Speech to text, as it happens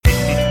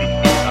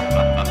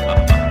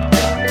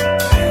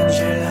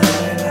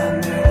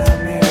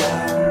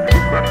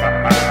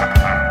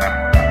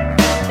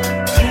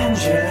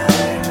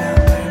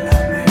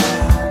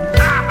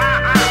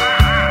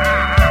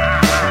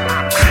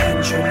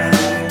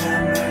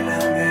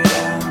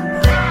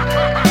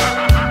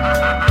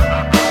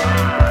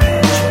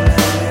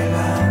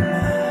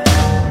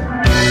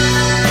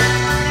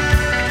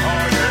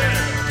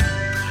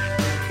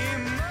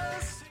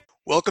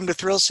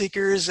Thrill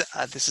Seekers.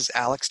 This is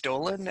Alex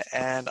Dolan,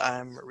 and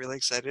I'm really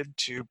excited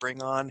to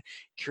bring on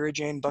Kira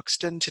Jane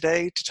Buxton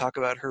today to talk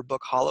about her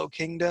book Hollow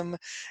Kingdom.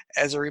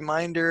 As a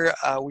reminder,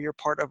 we are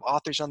part of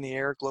Authors on the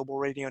Air Global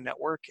Radio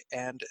Network,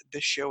 and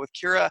this show with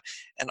Kira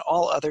and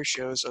all other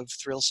shows of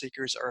Thrill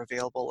Seekers are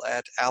available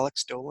at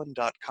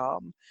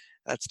alexdolan.com.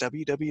 That's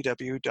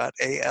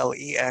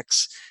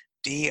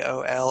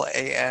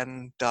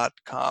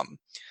www.alexdolan.com.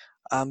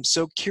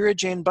 So Kira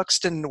Jane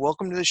Buxton,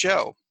 welcome to the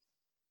show.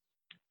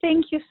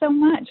 Thank you so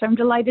much. I'm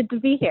delighted to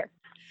be here.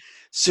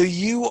 So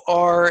you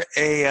are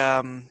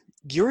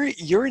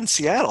you're in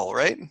Seattle,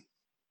 right?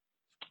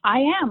 I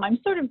am. I'm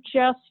sort of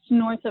just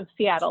north of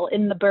Seattle,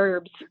 in the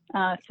burbs,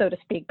 so to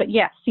speak. But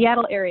yes,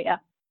 Seattle area.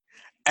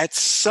 At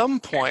some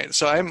point,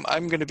 so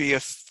I'm going to be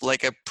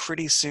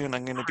pretty soon.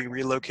 I'm going to be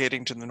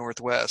relocating to the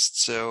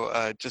Northwest.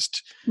 So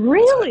just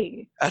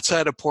really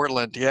outside of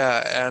Portland,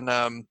 yeah,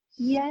 and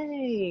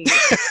yay!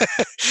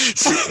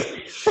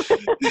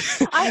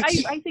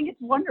 I think it's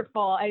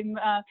wonderful.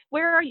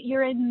 Where are you?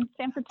 You're in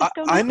San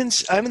Francisco now? I'm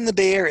in the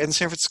Bay Area, in the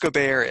San Francisco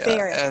Bay Area,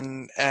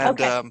 and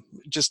okay.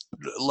 Just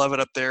love it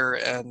up there.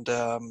 And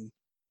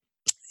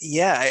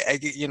yeah, I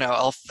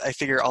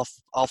figure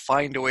I'll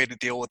find a way to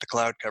deal with the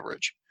cloud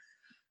coverage.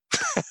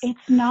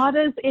 It's not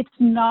as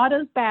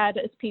bad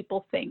as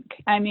people think.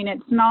 I mean,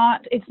 it's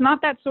not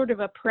that sort of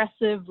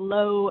oppressive,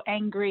 low,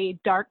 angry,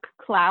 dark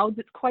clouds.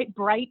 It's quite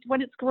bright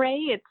when it's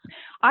gray.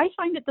 I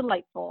find it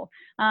delightful.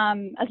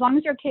 As long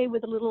as you're okay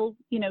with a little,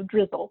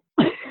 drizzle.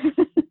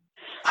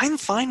 I'm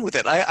fine with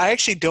it. I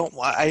actually don't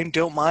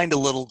mind a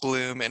little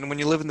gloom. And when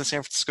you live in the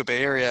San Francisco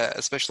Bay Area,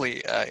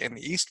 especially in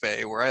the East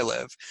Bay where I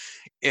live,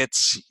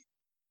 it's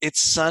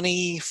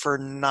sunny for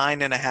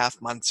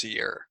 9.5 months a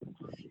year.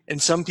 And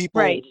some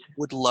people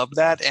would love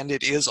that, and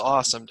it is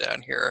awesome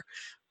down here.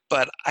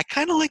 But I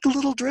kind of like a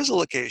little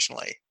drizzle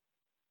occasionally.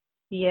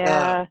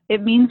 Yeah,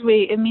 it means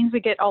we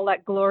get all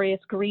that glorious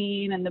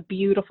green and the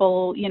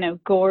beautiful,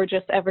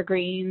 gorgeous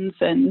evergreens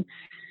and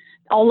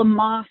all the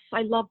moss.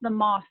 I love the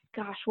moss.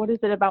 Gosh, what is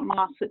it about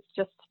moss? It's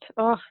just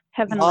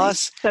heavenly.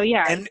 Moss. So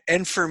yeah.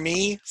 And for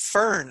me,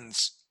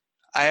 ferns.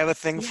 I have a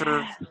thing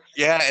for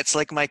it's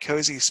like my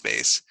cozy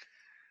space.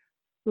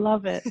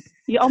 Love it.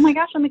 Oh my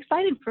gosh, I'm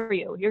excited for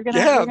you. You're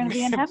gonna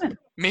be in heaven.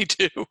 Me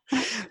too.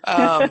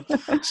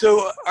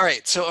 So all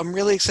right, so I'm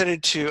really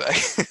excited to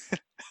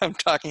I'm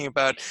talking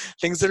about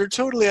things that are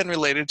totally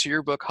unrelated to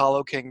your book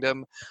Hollow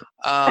Kingdom.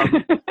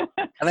 And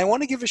I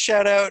want to give a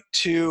shout out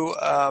to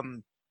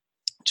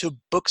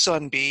Books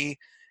on Bee,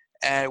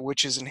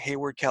 which is in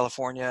Hayward,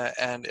 California,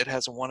 and it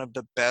has one of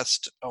the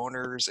best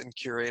owners and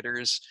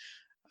curators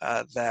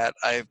that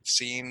I've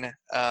seen,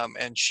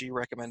 and she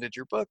recommended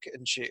your book,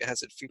 and she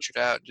has it featured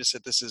out and just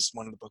said this is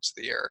one of the books of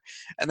the year.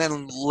 And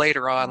then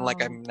later on,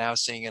 I'm now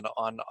seeing it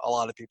on a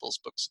lot of people's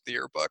books of the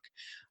year book.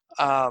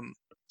 And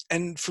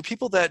for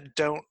people that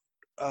don't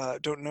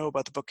know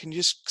about the book, can you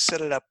just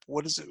set it up?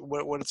 What is it?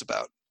 What it's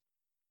about?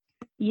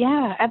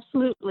 Yeah,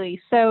 absolutely.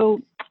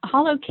 So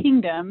Hollow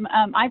Kingdom,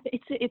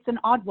 it's an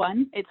odd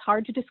one. It's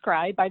hard to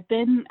describe. I've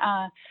been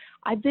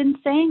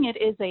saying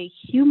it is a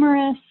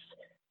humorous,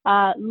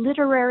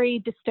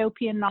 literary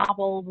dystopian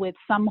novel with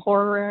some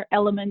horror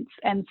elements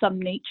and some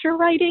nature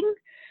writing.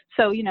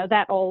 So,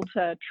 that old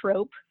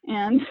trope.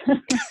 And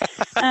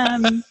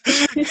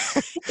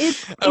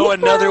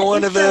another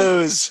one of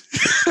those.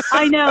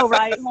 I know,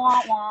 right?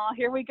 Wah, wah.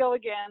 Here we go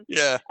again.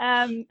 Yeah.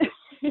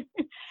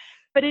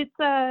 But it's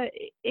a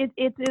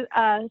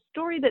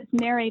story that's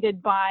narrated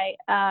by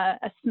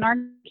a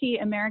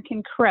snarky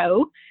American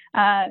crow.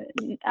 I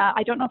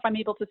don't know if I'm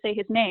able to say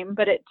his name,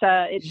 but it's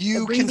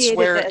you can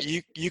swear.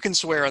 You can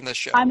swear on this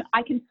show.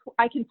 I can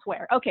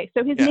swear. Okay,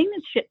 so his name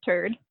is Shit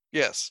Turd.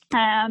 Yes.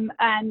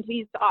 And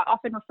he's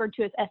often referred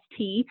to as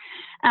ST.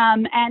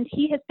 And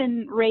he has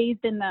been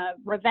raised in the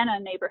Ravenna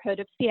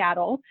neighborhood of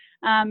Seattle.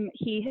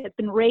 He has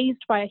been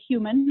raised by a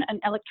human, an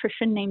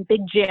electrician named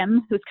Big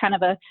Jim, who's kind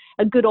of a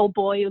good old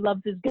boy who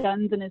loves his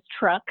guns and his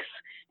trucks.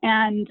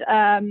 And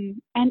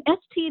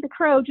ST the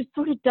crow just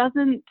sort of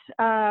doesn't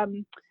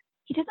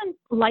he doesn't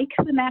like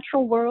the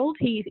natural world.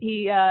 He's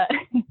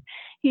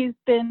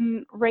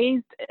been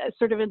raised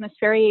sort of in this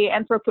very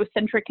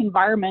anthropocentric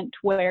environment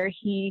where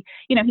he's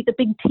a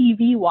big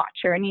TV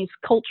watcher, and he's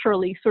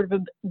culturally sort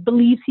of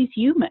believes he's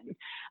human.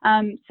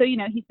 So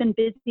he's been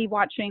busy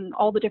watching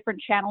all the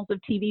different channels of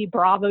TV,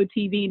 Bravo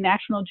TV,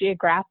 National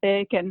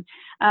Geographic, and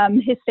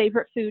his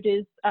favorite food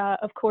is,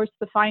 of course,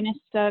 the finest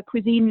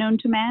cuisine known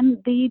to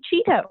man, the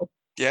Cheeto.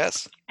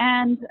 Yes.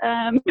 And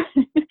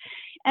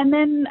and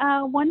then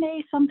one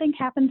day something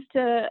happens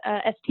to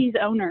ST's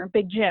owner,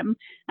 Big Jim.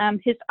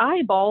 His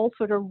eyeball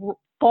sort of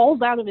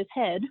falls out of his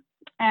head,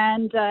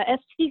 and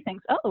ST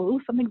thinks,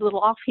 something's a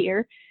little off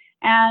here.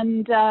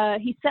 And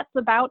he sets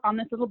about on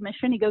this little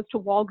mission. He goes to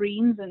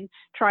Walgreens and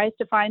tries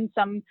to find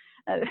some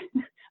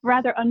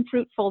rather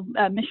unfruitful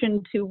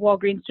mission to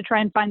Walgreens to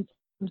try and find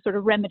some sort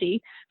of remedy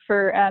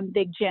for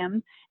Big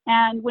Jim.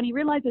 And when he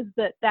realizes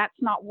that that's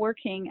not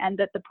working and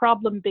that the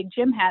problem Big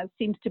Jim has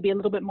seems to be a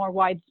little bit more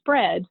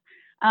widespread,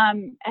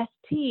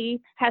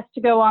 ST has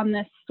to go on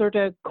this sort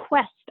of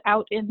quest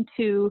out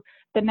into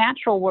the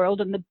natural world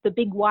and the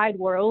big wide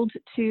world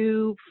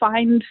to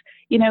find,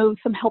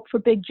 some help for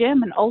Big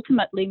Jim and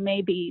ultimately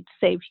maybe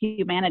save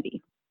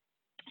humanity.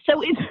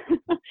 So it's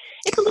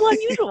a little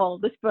unusual,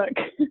 this book.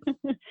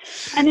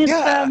 And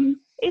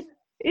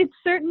it's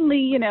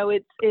certainly,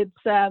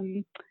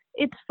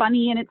 it's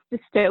funny and it's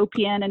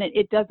dystopian and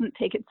it doesn't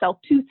take itself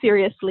too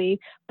seriously,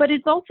 but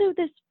it's also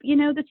this,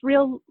 this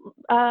real,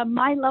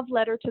 my love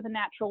letter to the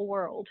natural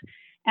world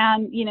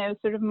and,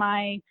 sort of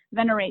my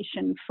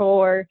veneration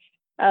for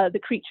the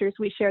creatures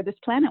we share this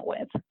planet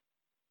with.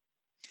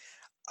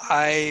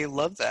 I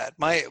love that.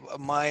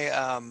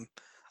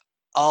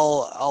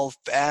 I'll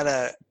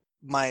add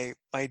my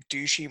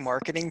douchey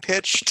marketing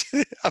pitch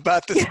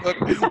about this book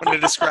when I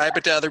describe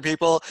it to other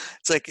people.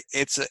 It's like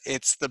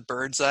it's the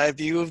bird's eye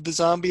view of the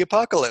zombie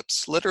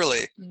apocalypse,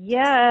 literally.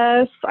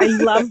 Yes, I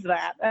love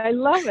that. I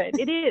love it.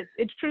 It is.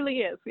 It truly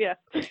is. Yes.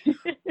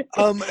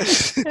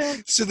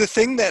 So the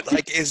thing that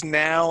is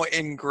now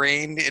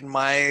ingrained in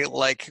my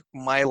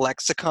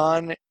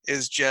lexicon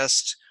is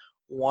just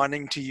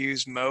wanting to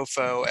use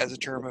mofo as a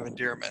term of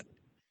endearment.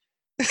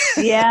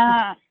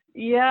 Yeah.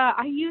 Yeah,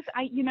 I use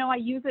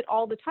it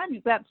all the time.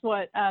 That's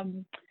what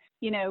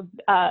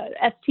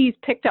ST's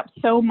picked up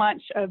so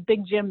much of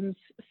Big Jim's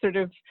sort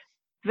of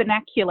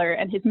vernacular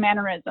and his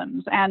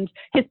mannerisms and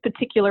his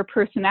particular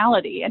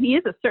personality. And he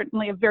is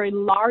certainly a very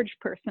large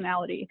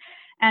personality.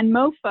 And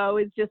mofo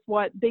is just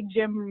what Big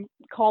Jim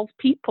calls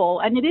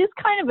people, and it is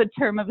kind of a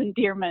term of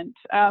endearment.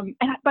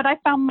 But I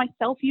found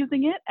myself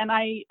using it, and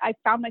I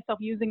found myself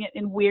using it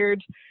in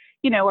weird,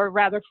 or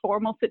rather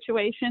formal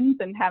situations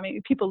and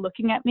having people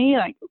looking at me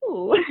like,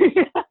 ooh.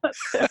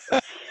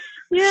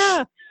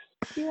 Yeah,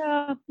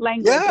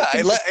 language. Yeah,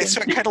 I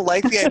sort of kind of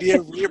like the idea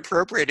of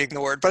reappropriating the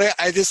word, but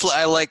I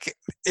like,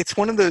 it's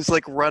one of those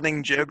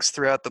running jokes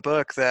throughout the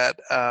book that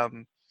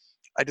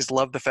I just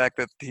love the fact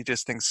that he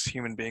just thinks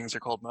human beings are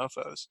called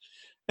mofos.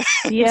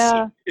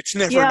 Yeah. It's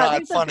never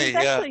not funny.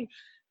 Actually,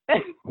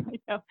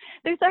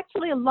 there's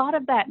actually a lot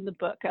of that in the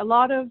book. A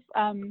lot of,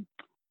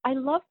 I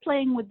love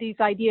playing with these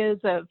ideas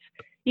of,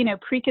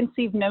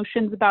 preconceived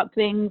notions about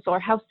things or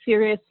how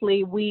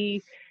seriously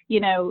we,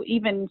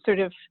 even sort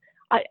of,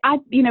 I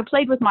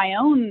played with my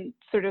own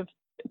sort of,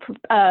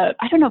 I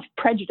don't know if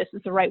prejudice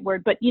is the right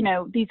word, but,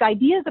 these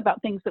ideas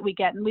about things that we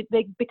get and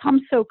they become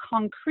so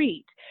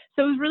concrete.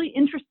 So it was really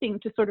interesting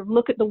to sort of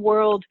look at the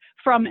world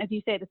from, as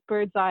you say, this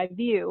bird's eye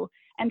view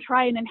and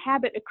try and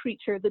inhabit a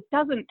creature that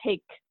doesn't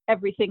take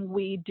everything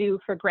we do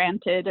for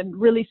granted and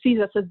really sees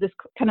us as this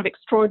kind of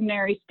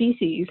extraordinary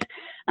species,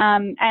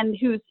 and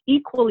who's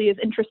equally as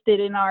interested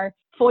in our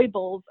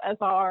foibles as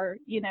our,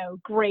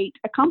 great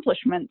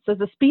accomplishments as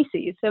a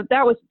species. So it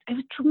was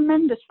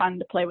tremendous fun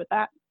to play with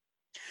that.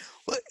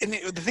 Well, and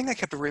the thing I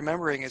kept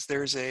remembering is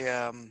there was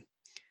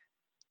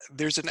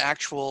an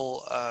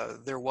actual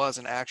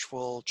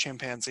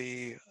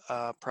chimpanzee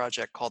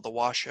project called the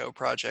Washoe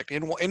Project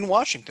in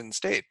Washington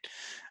State.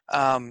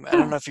 I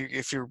don't know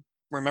if you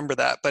remember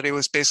that, but it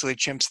was basically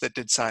chimps that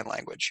did sign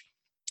language,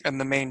 and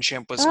the main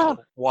chimp was called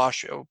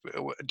Washoe,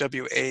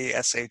 Washoe.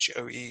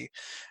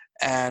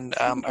 And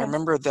I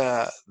remember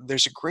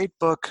there's a great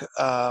book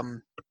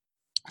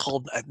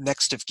called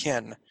Next of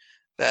Kin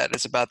that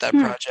is about that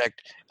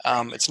project.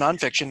 It's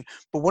nonfiction,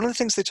 but one of the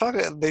things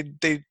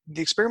the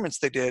experiments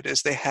they did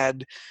is they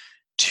had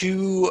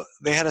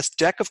a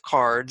deck of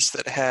cards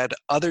that had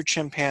other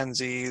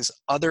chimpanzees,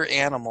 other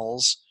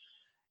animals,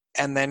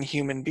 and then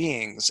human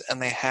beings,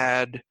 and they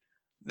had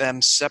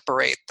them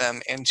separate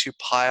them into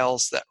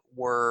piles that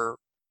were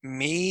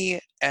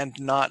me and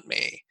not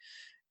me,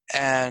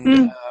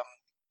 and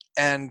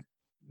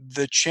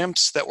the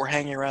chimps that were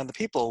hanging around the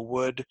people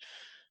would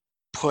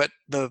put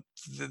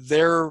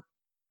their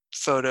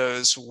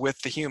photos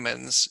with the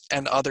humans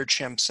and other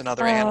chimps and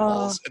other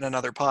animals in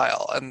another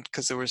pile, and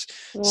because it was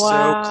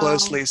so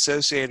closely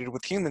associated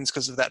with humans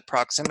because of that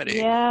proximity.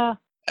 And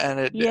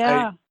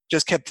I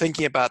just kept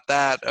thinking about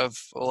that, of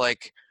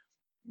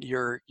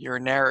your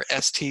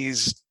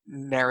ST's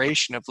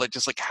narration of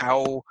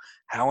how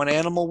an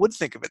animal would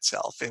think of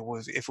itself if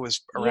it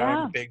was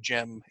around Big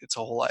Jim its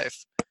whole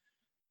life.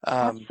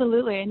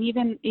 Absolutely. And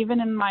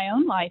even in my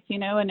own life,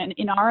 and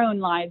in our own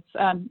lives,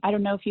 I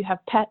don't know if you have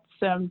pets,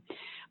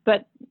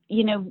 but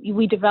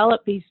we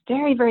develop these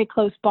very, very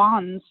close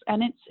bonds,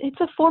 and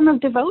it's a form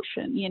of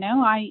devotion,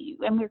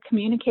 and we're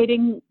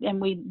communicating, and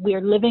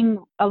we're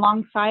living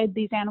alongside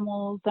these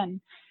animals.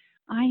 And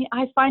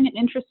I find it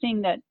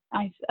interesting that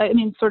I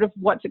mean, sort of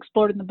what's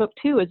explored in the book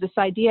too is this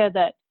idea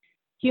that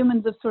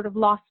humans have sort of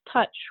lost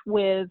touch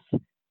with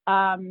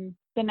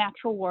the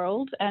natural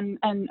world and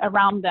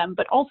around them,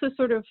 but also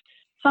sort of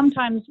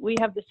sometimes we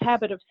have this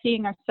habit of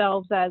seeing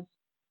ourselves as,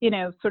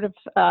 sort of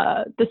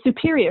the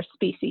superior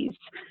species.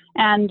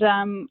 And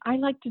I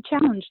like to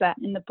challenge that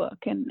in the book.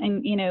 And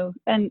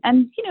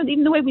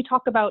even the way we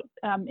talk about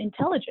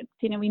intelligence,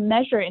 we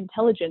measure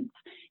intelligence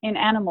in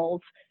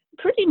animals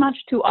pretty much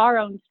to our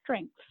own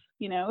strengths,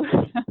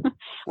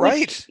 which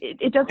Right.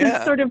 it doesn't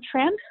Yeah. sort of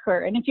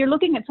transfer. And if you're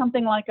looking at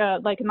something like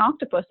an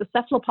octopus, a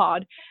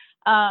cephalopod,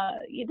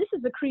 this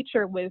is a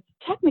creature with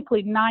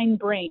technically 9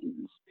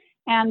 brains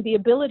and the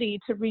ability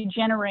to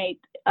regenerate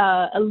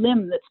a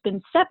limb that's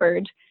been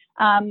severed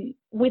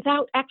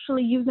without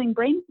actually using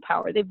brain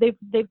power.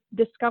 They've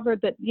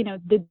discovered that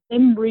the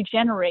limb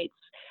regenerates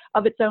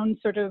of its own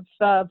sort of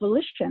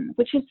volition,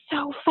 which is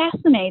so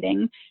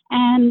fascinating,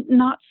 and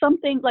not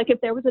something like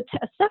if there was a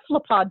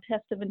cephalopod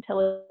test of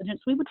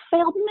intelligence, we would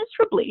fail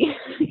miserably.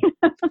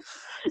 So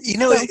It's I don't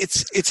know.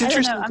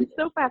 interesting. I'm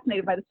so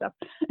fascinated by this stuff.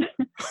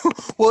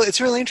 Well,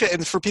 it's really interesting,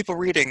 and for people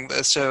reading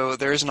this, so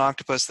there is an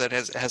octopus that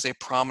has a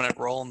prominent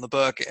role in the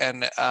book,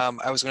 and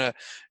I was gonna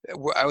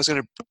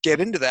get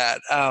into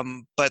that,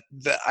 but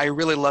I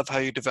really love how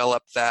you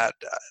develop that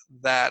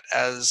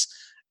as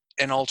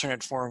an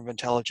alternate form of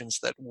intelligence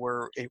that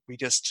we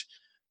just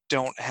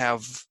don't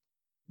have.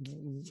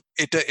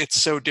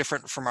 It's so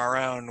different from our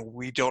own.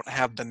 We don't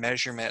have the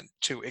measurement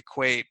to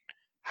equate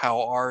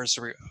how ours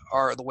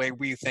are the way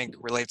we think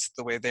relates to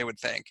the way they would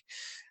think,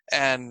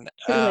 and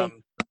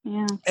Truly,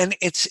 yeah,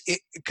 it's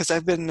because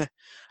I've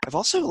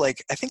also,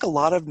 like, I think a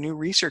lot of new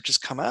research has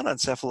come out on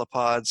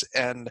cephalopods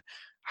and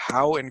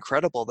how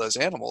incredible those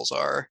animals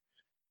are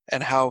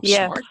and how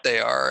yes, smart they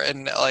are.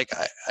 And like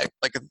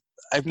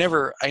I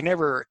never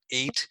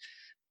ate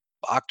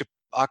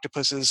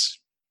octopuses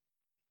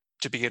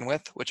to begin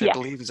with, which I yes,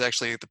 believe is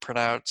actually the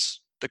correct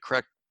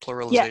yes.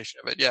 pluralization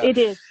of it. Yeah. It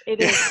is.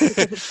 It is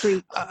because it's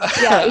Greek.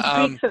 Yeah, it's Greek,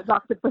 um, so it's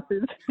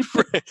octopuses.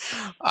 right.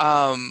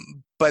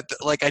 But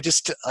like I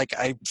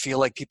feel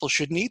like people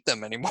shouldn't eat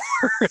them anymore.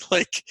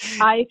 Like,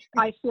 I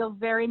feel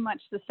very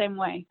much the same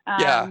way.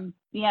 yeah.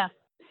 Yeah,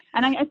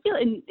 and I feel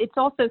it's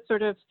also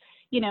sort of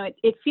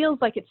it feels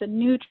like it's a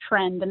new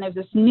trend, and there's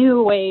this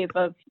new wave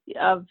of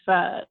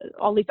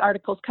all these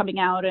articles coming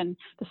out, and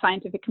the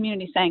scientific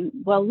community saying,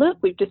 well, look,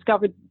 we've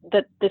discovered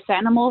that this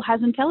animal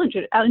has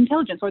intelligence,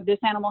 or this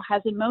animal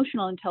has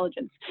emotional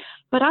intelligence.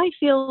 But I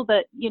feel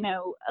that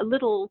a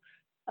little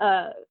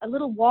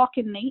walk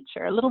in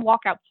nature, a little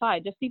walk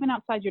outside, just even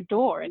outside your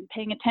door, and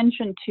paying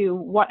attention to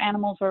what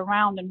animals are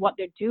around and what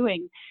they're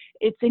doing,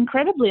 it's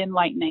incredibly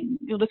enlightening.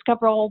 You'll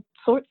discover all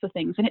sorts of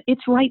things, and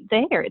it's right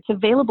there. It's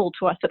available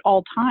to us at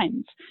all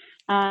times,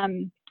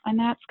 and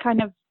that's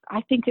kind of,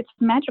 I think it's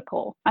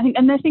magical. I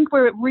think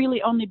we're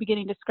really only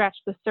beginning to scratch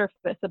the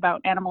surface about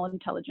animal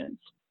intelligence.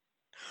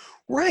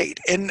 Right.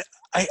 And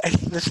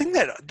the thing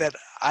that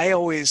I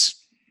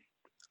always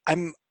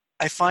I'm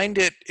I find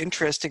it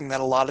interesting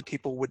that a lot of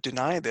people would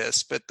deny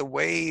this, but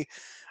I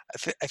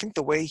think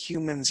the way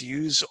humans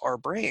use our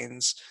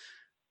brains,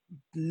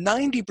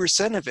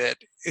 90% of it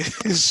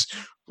is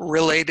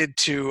related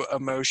to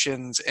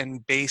emotions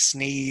and base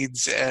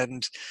needs,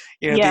 and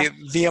Yes,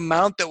 the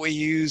amount that we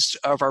use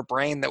of our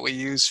brain that we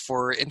use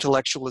for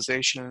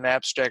intellectualization and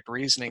abstract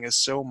reasoning is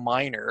so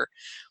minor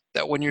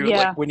that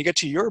yeah, when you get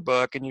to your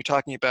book and you're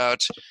talking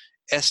about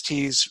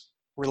ST's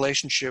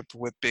relationship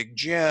with Big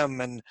Jim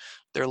and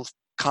their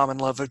common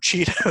love of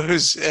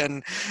Cheetos,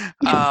 and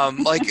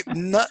like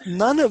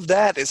none of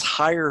that is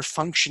higher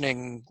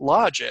functioning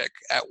logic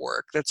at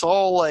work. That's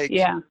all like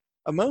yeah.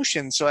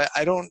 emotion. So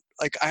I don't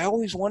like. I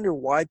always wonder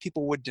why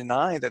people would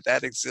deny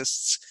that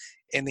exists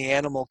in the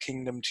animal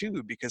kingdom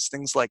too, because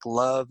things like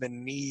love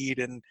and need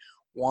and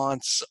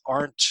wants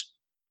aren't.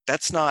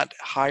 That's not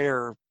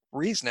higher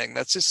reasoning.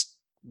 That's just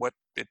what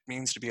it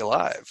means to be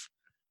alive.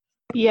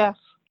 Yes,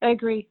 I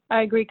agree.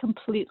 I agree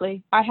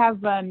completely. I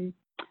have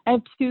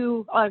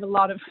two. I have a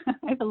lot of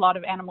I have a lot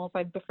of animals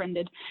I've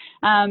befriended,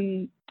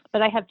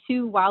 but I have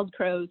 2 wild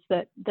crows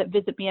that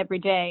visit me every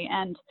day,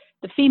 and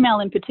the female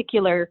in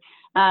particular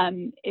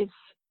is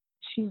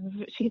she's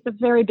she's a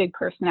very big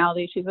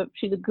personality. She's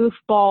a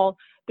goofball,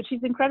 but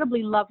she's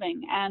incredibly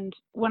loving. And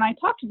when I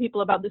talk to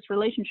people about this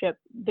relationship,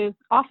 there's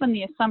often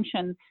the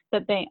assumption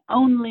that they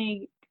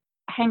only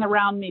hang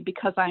around me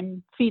because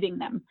I'm feeding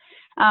them.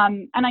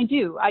 And I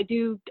do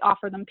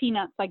offer them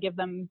peanuts. I give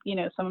them,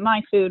 some of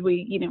my food.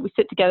 We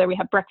sit together, we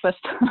have breakfast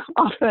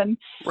often.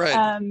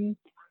 Right.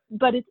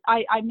 But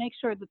I make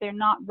sure that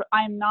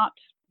I'm not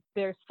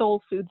their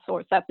sole food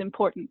source. That's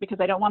important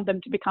because I don't want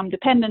them to become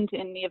dependent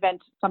in the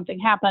event something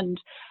happened.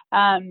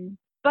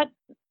 But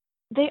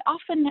they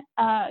often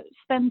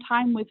spend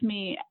time with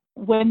me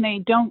when they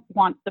don't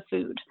want the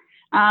food.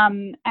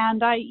 And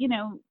I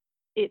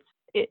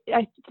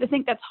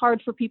think that's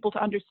hard for people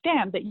to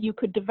understand, that you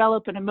could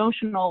develop an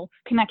emotional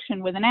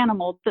connection with an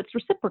animal that's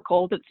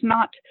reciprocal, that's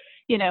not,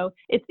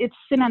 it's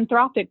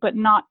synanthropic, but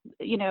not,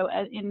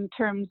 in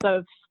terms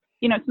of,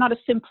 it's not as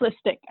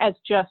simplistic as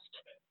just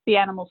the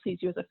animal sees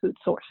you as a food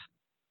source.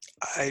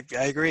 I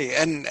agree.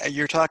 And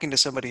you're talking to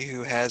somebody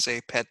who has a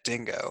pet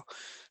dingo.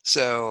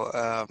 So,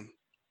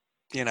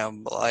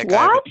 like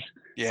What?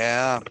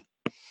 yeah.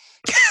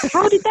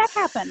 How did that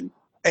happen?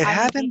 It I need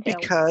happened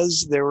details.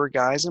 because there were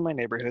guys in my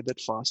neighborhood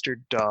that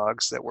fostered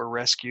dogs that were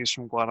rescues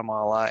from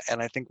Guatemala. And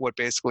I think what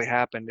basically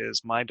happened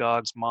is my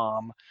dog's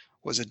mom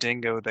was a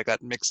dingo that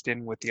got mixed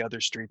in with the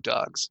other street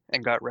dogs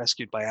and got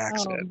rescued by Oh,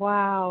 accident.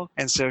 wow.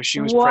 And so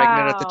she was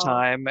pregnant at the Wow.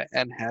 time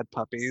and had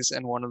puppies,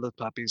 and one of the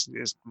puppies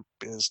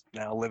is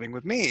now living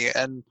with me.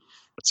 And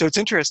so it's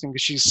interesting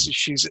because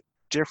she's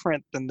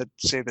different than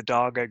the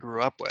dog I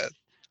grew up with.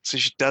 So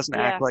she doesn't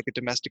act Yeah. like a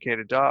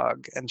domesticated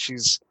dog, and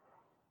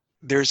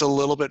there's a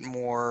little bit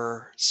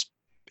more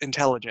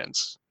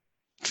intelligence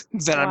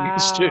than I'm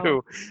used Wow.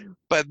 to.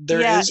 But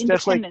there Yeah. is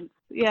definitely, Independence.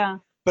 Yeah.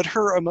 but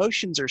her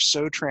emotions are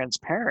so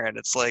transparent.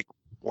 It's like,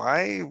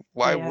 why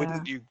Yeah.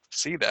 wouldn't you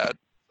see that?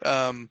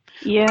 Um,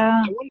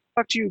 Yeah. I want to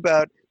talk to you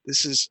about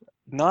this is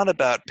not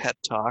about pet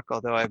talk,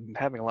 although I'm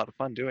having a lot of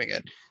fun doing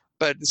it.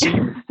 But so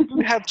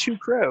you have two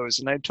crows,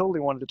 and I totally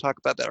wanted to talk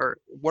about that. Or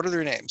what are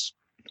their names?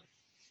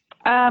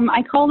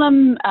 I call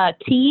them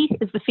T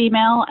is the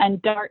female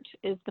and Dart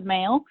is the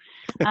male.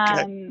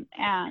 Okay.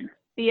 And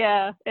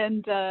yeah,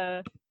 and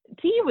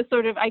T was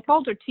sort of, I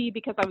called her T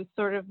because I was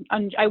sort of,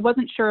 I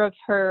wasn't sure of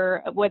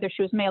her, whether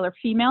she was male or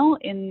female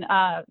in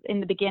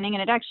the beginning.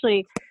 And it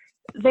actually,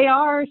 they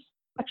are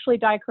actually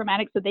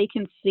dichromatic, so they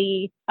can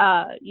see,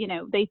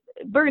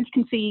 birds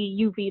can see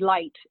UV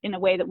light in a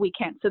way that we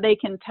can't, so they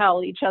can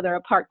tell each other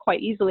apart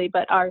quite easily.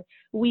 But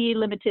we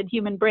limited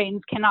human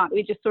brains cannot.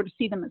 We just sort of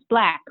see them as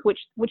black, which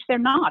they're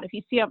not. If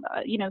you see a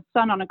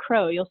sun on a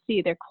crow, you'll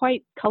see they're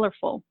quite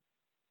colorful,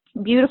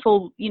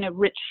 beautiful,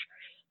 rich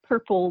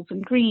purples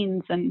and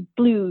greens and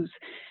blues.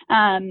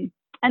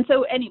 And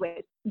so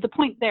anyway, the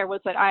point there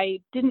was that I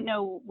didn't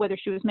know whether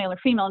she was male or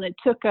female, and it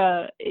took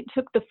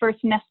the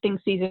first nesting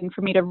season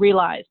for me to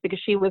realize, because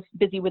she was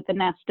busy with the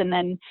nest, and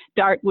then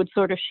Dart would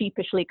sort of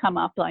sheepishly come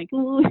up like,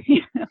 "Ooh,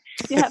 you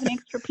have any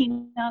extra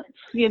peanuts,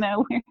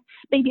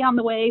 baby on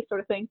the way,"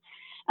 sort of thing.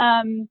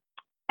 And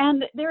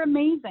they're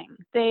amazing.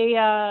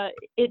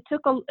 It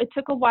took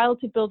a while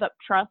to build up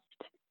trust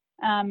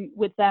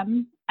with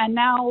them, and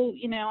now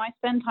I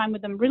spend time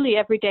with them really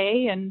every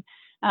day. And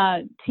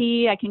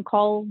T, I can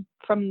call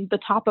from the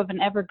top of an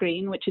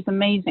evergreen, which is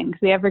amazing because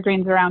the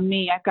evergreens around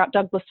me, I've got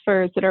Douglas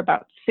firs that are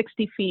about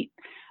 60 feet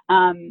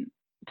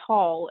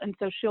tall, and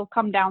so she'll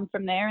come down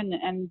from there,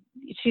 and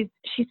she's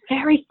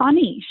very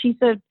funny. She's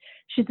a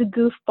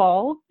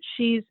goofball.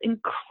 She's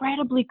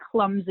incredibly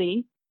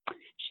clumsy.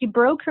 She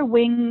broke her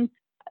wing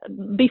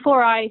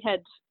before I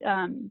had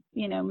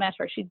met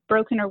her. She'd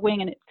broken her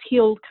wing and it's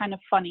healed kind of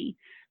funny.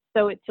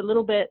 So it's a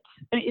little bit,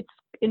 it's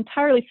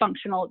entirely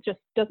functional. It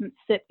just doesn't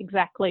sit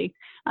exactly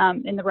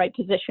in the right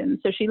position.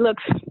 So she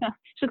looks a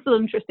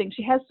little interesting.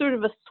 She has sort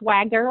of a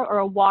swagger or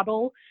a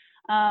waddle.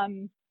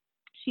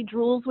 She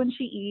drools when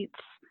she eats.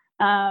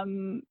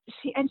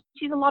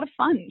 She's a lot of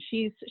fun.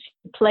 She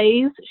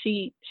plays.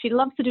 She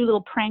loves to do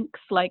little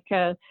pranks like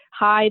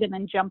hide and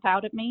then jump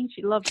out at me.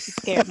 She loves to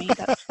scare me.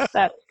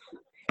 That's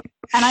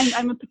And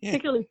I'm a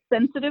particularly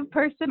sensitive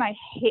person.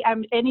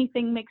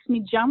 Anything makes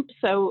me jump.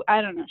 So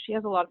I don't know. She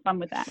has a lot of fun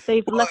with that.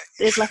 They've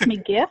left me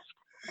gifts.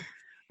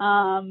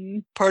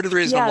 Part of the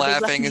reason I'm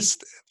laughing me... is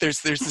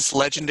there's this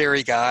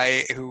legendary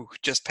guy who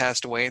just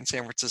passed away in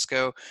San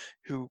Francisco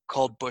who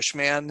called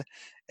Bushman,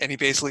 and he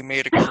basically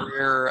made a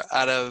career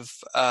out of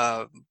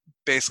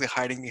basically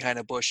hiding behind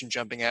a bush and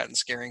jumping out and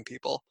scaring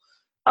people.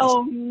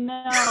 Oh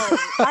no!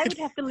 I would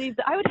have to leave.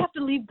 I would have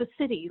to leave the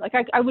city. Like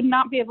I would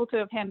not be able to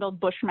have handled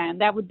Bushman.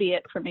 That would be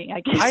it for me, I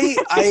guess.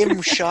 I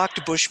am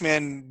shocked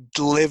Bushman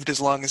lived as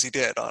long as he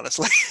did,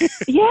 honestly.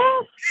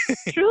 Yes,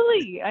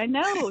 truly. I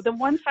know. The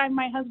one time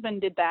my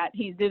husband did that,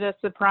 he did a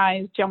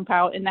surprise jump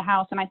out in the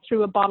house, and I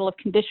threw a bottle of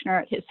conditioner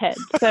at his head.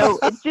 So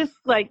it's just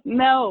like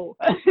no,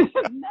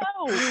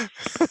 no.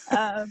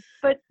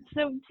 But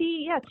so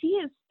T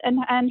is,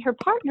 and her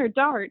partner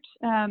Dart.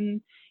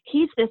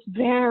 He's this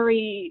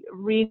very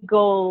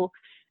regal.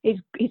 He's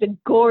a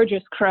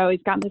gorgeous crow.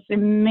 He's got this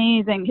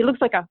amazing. He looks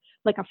like a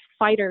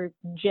fighter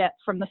jet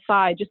from the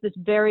side. Just this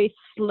very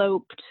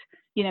sloped,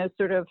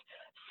 sort of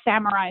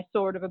samurai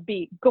sword of a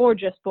beak.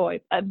 Gorgeous boy.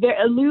 Very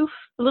aloof,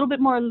 a little bit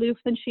more aloof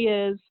than she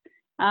is.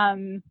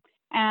 And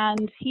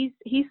he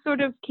sort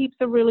of keeps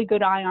a really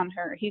good eye on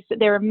her.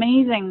 They're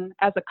amazing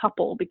as a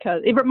couple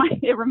because it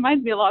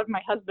reminds me a lot of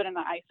my husband and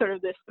I. Sort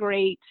of this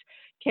great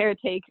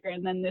caretaker,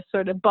 and then this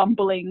sort of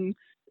bumbling,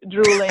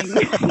 drooling.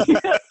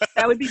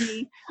 That would be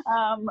me.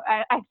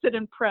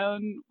 Accident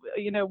prone,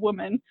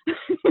 woman.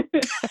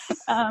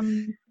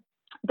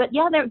 But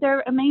yeah,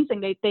 they're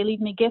amazing. They leave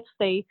me gifts.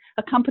 They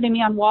accompany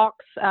me on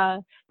walks.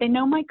 They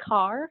know my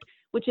car,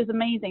 which is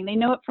amazing. They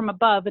know it from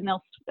above, and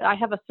I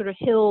have a sort of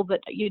hill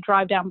that you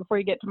drive down before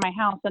you get to my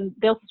house, and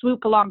they'll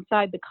swoop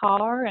alongside the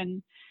car,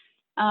 and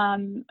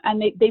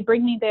they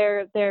bring me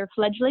their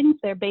fledglings,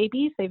 their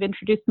babies. They've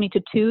introduced me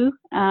to two,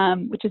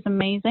 which is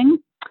amazing.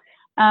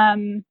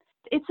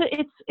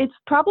 It's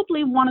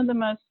probably one of the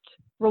most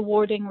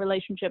rewarding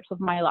relationships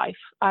of my life.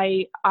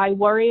 I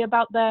worry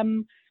about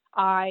them.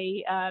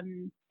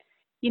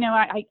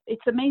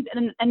 It's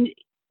amazing, and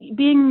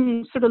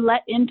being sort of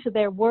let into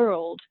their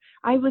world,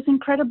 I was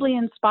incredibly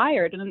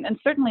inspired, and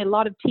certainly a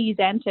lot of T's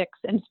antics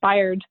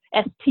inspired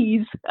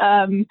ST's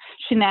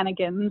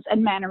shenanigans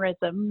and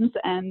mannerisms,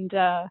 and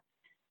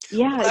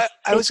Yeah, Well,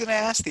 I it's was going to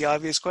ask the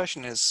obvious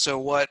question is, so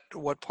what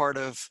part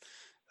of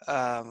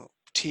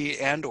T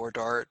and or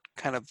Dart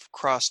kind of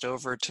crossed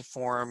over to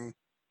form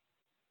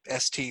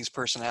ST's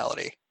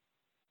personality?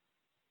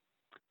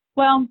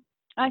 well,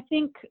 I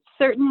think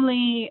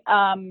certainly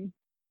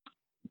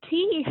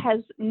T has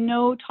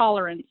no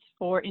tolerance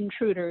for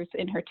intruders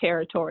in her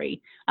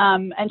territory,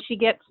 and she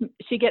gets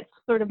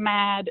sort of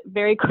mad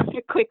very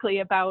quickly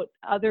about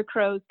other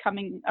crows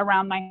coming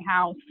around my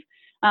house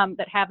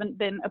that haven't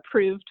been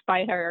approved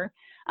by her.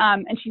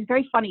 And she's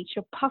very funny.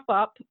 She'll puff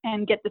up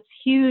and get this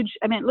huge.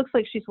 I mean, it looks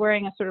like she's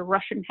wearing a sort of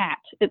Russian hat.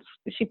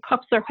 She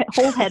puffs her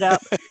whole head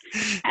up,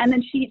 and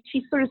then she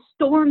sort of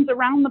storms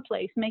around the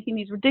place, making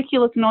these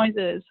ridiculous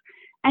noises.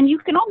 And you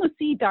can almost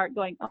see Dart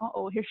going,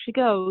 "Oh, here she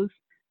goes."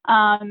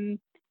 And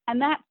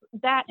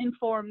that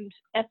informed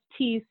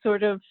ST's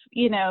sort of,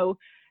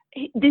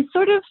 this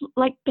sort of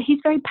like, he's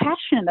very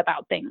passionate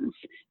about things,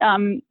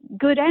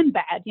 good and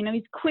bad.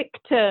 He's quick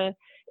to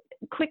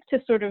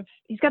sort of,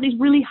 he's got these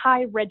really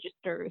high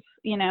registers,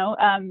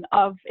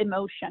 of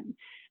emotion.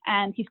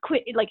 And he's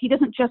quick, like he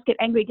doesn't just get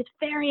angry, he gets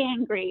very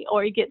angry,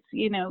 or he gets,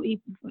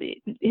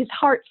 his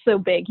heart's so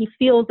big, he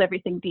feels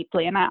everything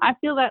deeply. And I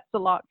feel that's a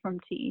lot from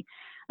T.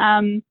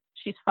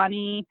 She's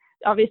funny.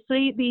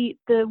 Obviously,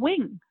 the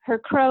wing,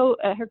 her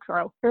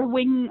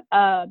wing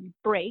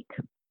break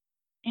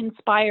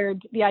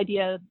inspired the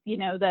idea,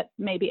 that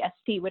maybe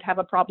ST would have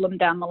a problem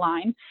down the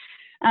line.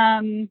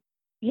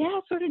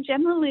 Sort of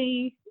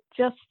generally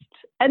just,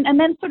 and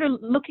then sort of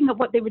looking at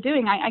what they were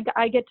doing,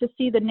 I get to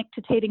see the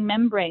nictitating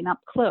membrane up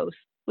close,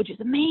 which is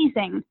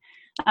amazing.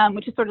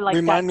 Which is sort of like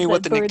Remind me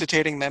what the bird.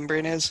 nictitating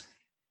membrane is?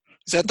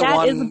 Is that the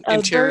That is one a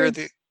interior?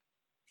 bird.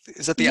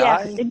 Is that the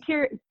Yes, eye?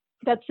 interior.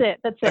 That's it.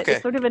 Okay.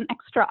 It's sort of an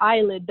extra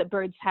eyelid that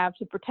birds have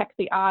to protect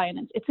the eye,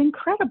 and it's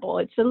incredible.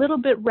 It's a little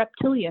bit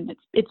reptilian.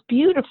 It's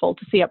beautiful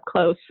to see up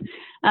close.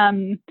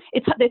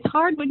 It's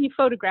hard when you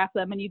photograph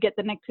them and you get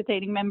the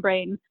nictitating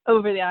membrane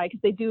over the eye,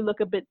 because they do look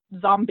a bit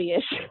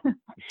zombie-ish.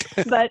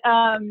 But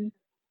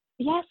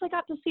yes, I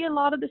got to see a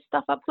lot of this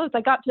stuff up close.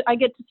 I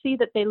get to see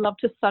that they love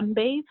to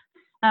sunbathe,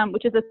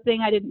 which is a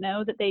thing I didn't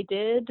know that they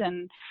did,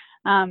 and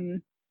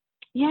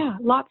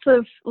lots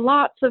of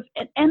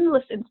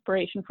endless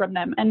inspiration from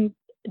them. And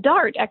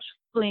Dart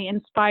actually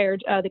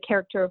inspired the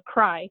character of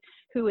Cry,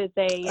 who is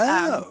a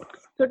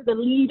sort of the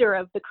leader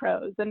of the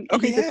crows, and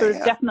Okay, he's a sort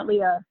of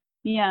definitely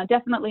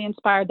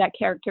inspired that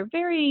character.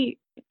 Very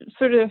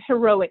sort of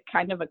heroic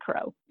kind of a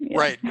crow. Yeah.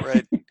 Right.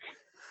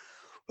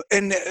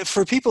 And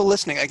for people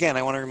listening, again,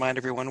 I want to remind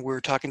everyone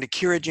we're talking to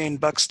Kira Jane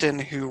Buxton,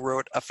 who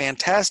wrote a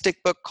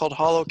fantastic book called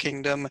Hollow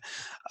Kingdom,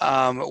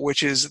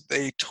 which is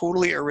a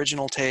totally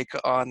original take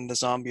on the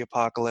zombie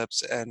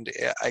apocalypse, and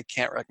I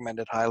can't recommend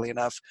it highly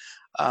enough.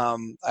 I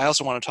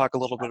also want to talk a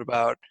little bit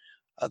about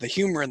the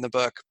humor in the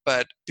book,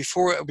 but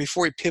before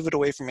we pivot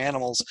away from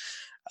animals,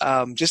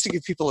 just to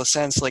give people a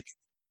sense, like,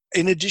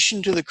 in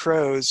addition to the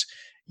crows,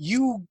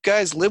 you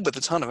guys live with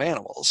a ton of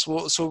animals.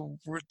 So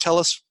tell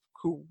us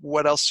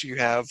what else you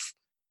have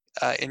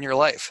in your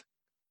life.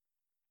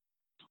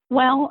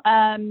 Well,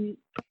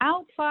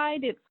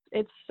 outside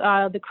it's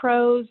the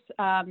crows.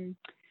 I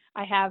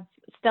have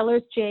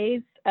Stellar's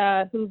jays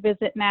who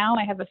visit now.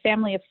 I have a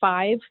family of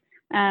 5,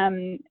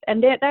 and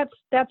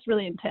that's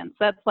really intense.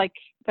 That's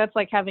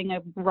like having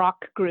a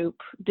rock group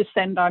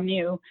descend on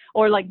you,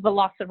 or like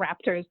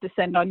velociraptors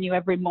descend on you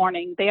every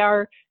morning. They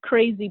are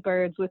crazy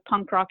birds with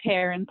punk rock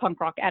hair and punk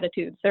rock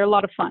attitudes. They're a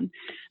lot of fun.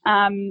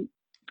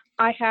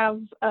 I have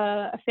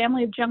a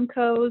family of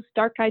juncos,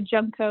 dark-eyed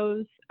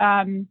juncos,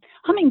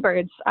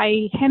 hummingbirds.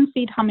 I hen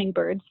feed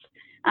hummingbirds.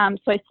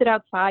 So I sit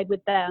outside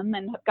with them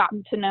and have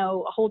gotten to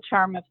know a whole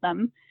charm of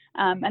them.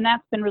 And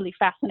that's been really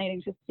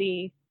fascinating to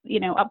see,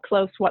 up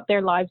close what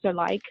their lives are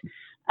like.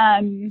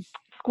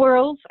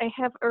 Squirrels, I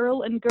have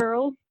Earl and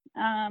Girl.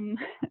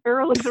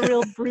 Earl is a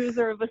real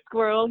bruiser of a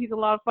squirrel. He's a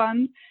lot of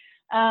fun.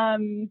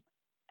 And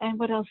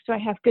what else do I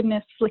have?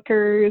 Goodness,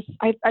 flickers.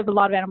 I have a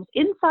lot of animals.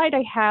 Inside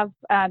I have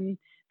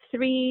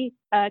 3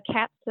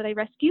 cats that I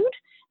rescued,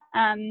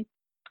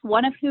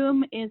 one of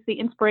whom is the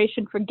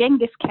inspiration for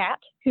Genghis Cat,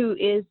 who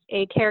is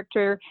a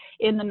character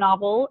in the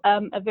novel,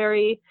 a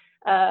very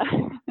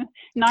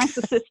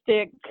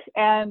narcissistic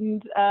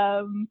and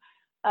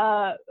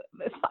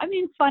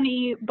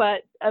funny,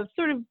 but a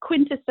sort of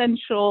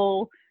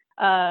quintessential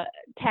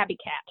tabby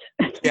cat.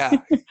 Yeah.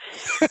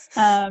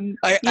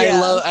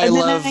 I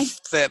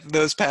love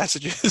those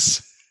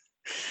passages.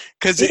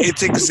 Because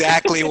it's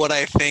exactly what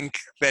I think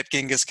that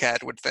Genghis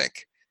Cat would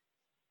think.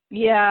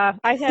 Yeah,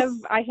 I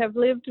have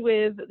lived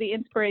with the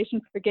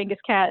inspiration for Genghis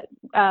Cat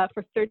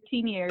for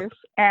 13 years,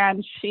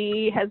 and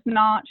she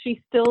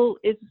still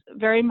is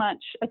very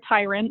much a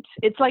tyrant.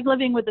 It's like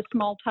living with a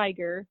small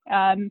tiger.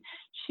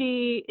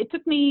 It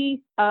took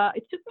me I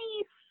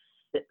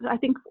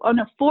think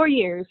 4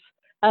 years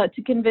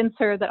to convince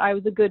her that I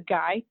was a good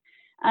guy.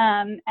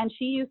 And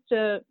she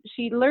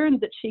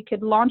learned that she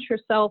could launch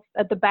herself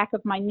at the back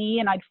of my knee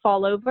and I'd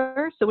fall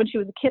over. So when she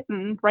was a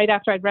kitten, right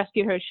after I'd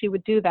rescued her, she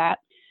would do that.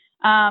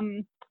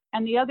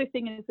 And the other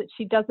thing is that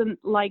she doesn't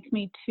like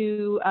me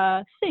to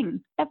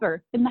sing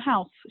ever in the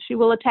house. She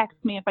will attack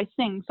me if I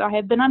sing. So I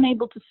have been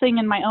unable to sing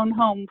in my own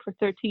home for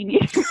 13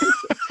 years.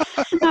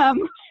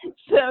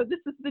 So this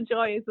is the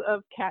joys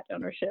of cat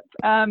ownership.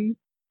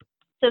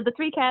 So the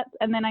 3 cats,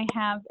 and then I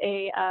have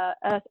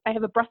I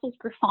have a Brussels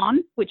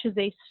Griffon, which is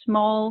a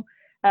small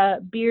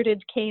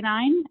bearded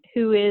canine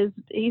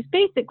he's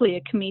basically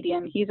a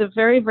comedian. He's a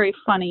very, very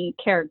funny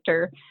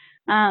character.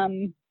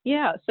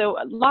 Yeah, so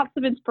lots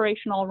of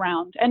inspiration all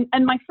around.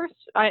 And my first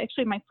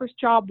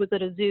job was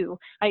at a zoo.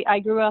 I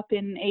grew up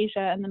in Asia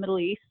and the Middle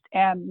East,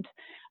 and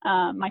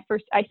my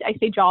first, I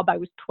say job, I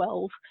was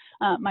 12.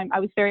 I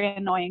was very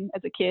annoying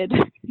as a kid.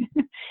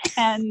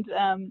 And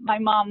my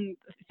mom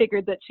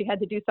figured that she had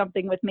to do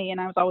something with me, and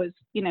I was always,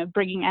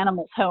 bringing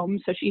animals home.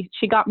 So she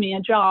got me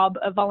a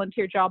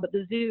volunteer job at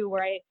the zoo,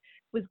 where I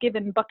was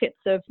given buckets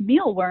of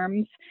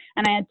mealworms,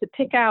 and I had to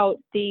pick out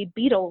the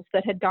beetles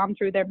that had gone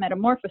through their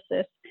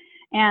metamorphosis.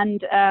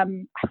 And I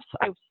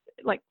was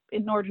like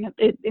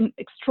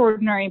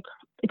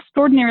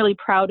extraordinarily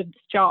proud of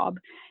this job.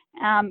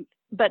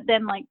 But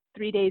then, like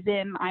 3 days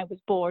in, I was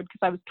bored because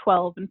I was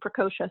 12 and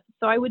precocious.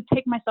 So I would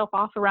take myself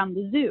off around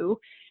the zoo,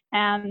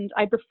 and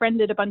I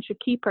befriended a bunch of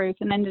keepers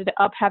and ended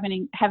up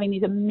having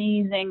these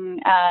amazing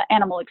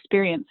animal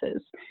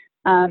experiences.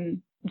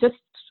 Just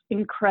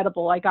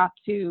incredible. I got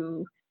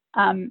to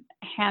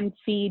hand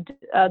feed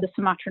the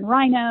Sumatran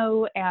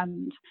rhino,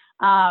 and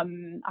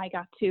I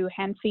got to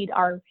hand feed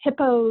our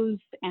hippos,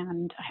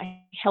 and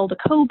I held a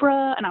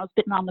cobra, and I was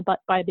bitten on the butt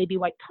by a baby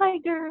white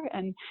tiger,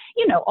 and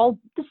all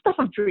the stuff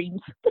of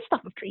dreams.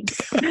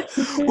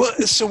 Well,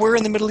 so where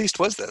in the Middle East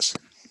was this?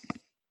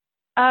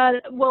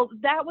 Well,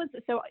 that was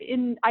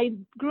I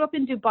grew up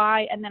in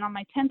Dubai, and then on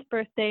my 10th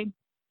birthday,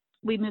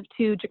 we moved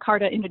to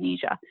Jakarta,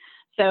 Indonesia.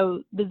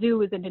 So the zoo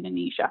was in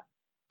Indonesia.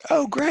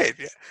 Oh, great.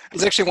 I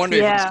was actually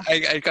wondering, Yeah.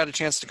 I got a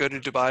chance to go to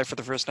Dubai for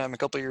the first time a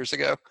couple of years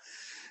ago.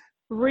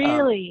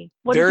 Really?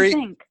 What did you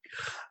think?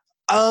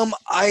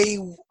 I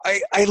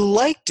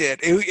liked it.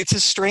 It's a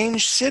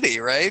strange city,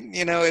 right?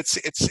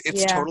 It's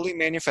Yeah. totally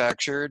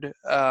manufactured.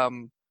 I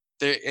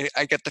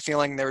get the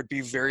feeling there would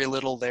be very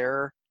little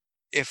there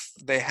if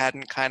they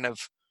hadn't kind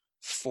of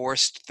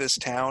forced this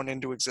town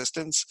into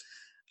existence.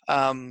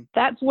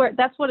 That's what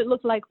it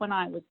looked like when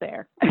I was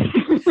there.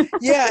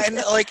 Yeah,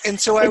 and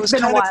so It's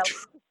been a while.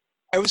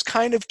 I was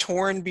kind of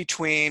torn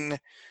between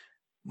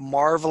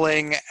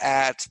marveling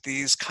at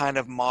these kind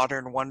of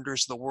modern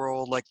wonders of the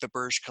world, like the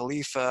Burj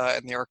Khalifa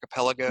and the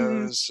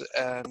archipelagos,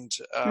 and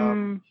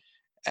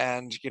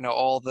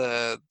all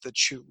the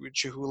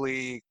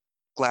Chihuly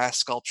glass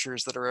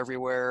sculptures that are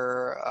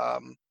everywhere.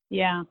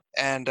 Yeah.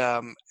 And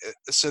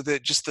so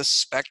that just the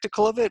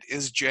spectacle of it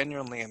is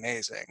genuinely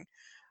amazing.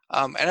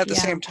 And at the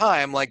same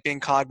time, like being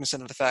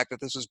cognizant of the fact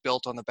that this was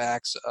built on the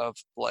backs of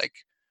like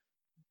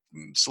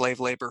slave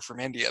labor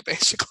from India,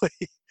 basically.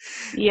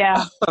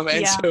 Yeah.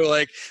 And so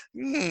like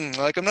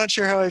I'm not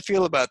sure how I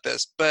feel about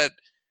this, but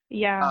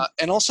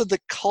and also the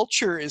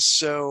culture is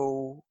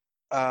so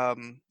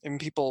and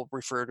people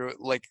refer to it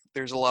like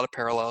there's a lot of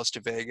parallels to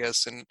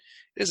Vegas, and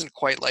it isn't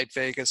quite like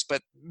Vegas,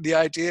 but the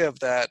idea of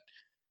that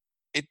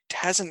it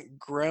hasn't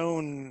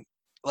grown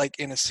like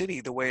in a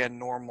city the way a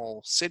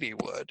normal city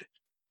would.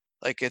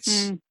 Like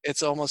it's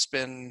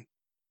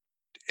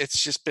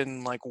just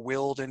been like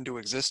willed into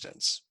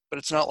existence. But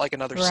it's not like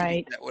another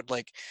city that would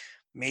like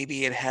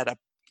maybe it had a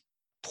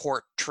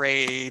port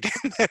trade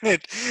and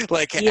it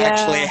like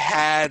actually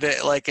had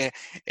like an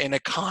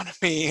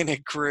economy and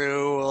it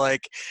grew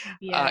like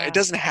it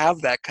doesn't have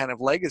that kind of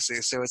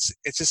legacy, so it's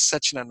just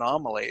such an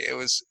anomaly. It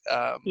was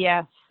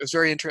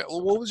very interesting.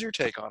 What was your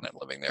take on it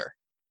living there?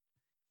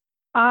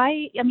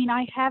 I mean,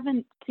 I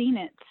haven't seen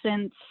it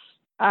since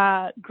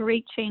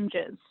Great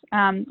Changes.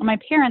 My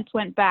parents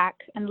went back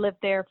and lived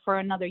there for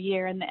another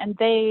year, and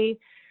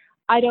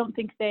I don't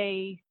think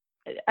they.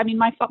 I mean,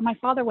 my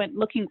father went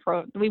looking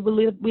for. We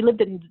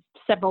lived in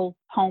several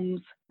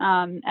homes,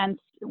 and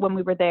when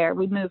we were there,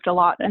 we moved a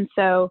lot, and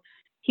so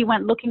he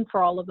went looking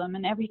for all of them,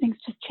 and everything's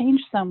just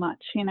changed so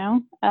much,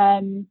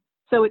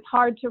 So it's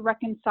hard to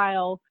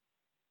reconcile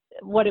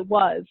what it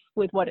was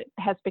with what it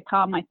has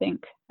become, I think.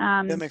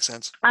 That makes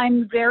sense.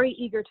 I'm very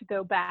eager to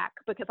go back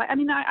because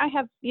I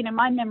have,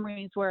 my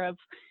memories were of,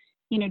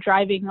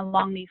 driving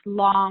along these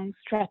long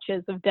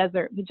stretches of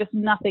desert with just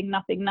nothing.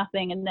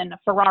 And then a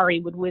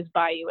Ferrari would whiz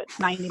by you at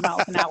 90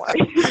 miles an hour.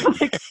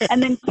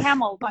 And then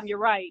camels on your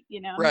right,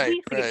 Right, we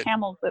used to get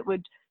camels that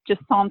would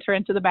just saunter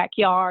into the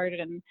backyard.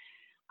 And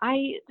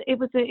it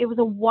was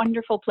a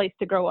wonderful place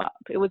to grow up.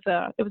 It was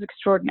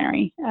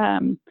extraordinary.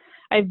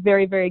 I have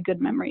very, very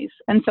good memories.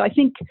 And so I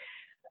think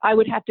I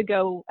would have to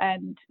go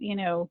and,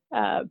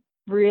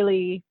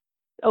 really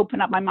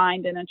open up my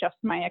mind and adjust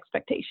my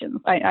expectations.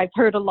 I've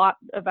heard a lot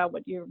about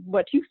what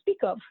you speak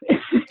of.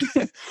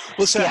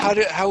 Well, so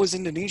how was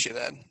Indonesia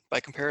then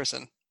by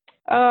comparison?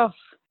 Such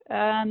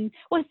an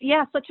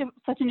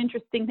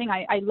interesting thing.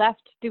 I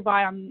left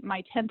Dubai on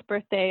my 10th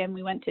birthday and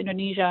we went to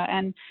Indonesia,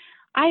 and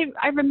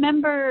I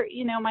remember,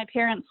 my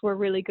parents were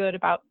really good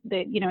about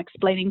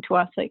explaining to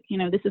us, like,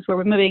 this is where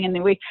we're moving. And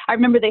I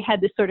remember they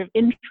had this sort of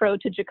intro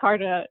to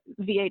Jakarta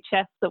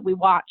VHS that we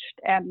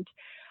watched, and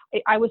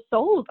I was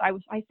sold. I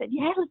said,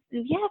 yes,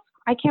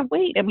 I can't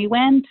wait. And we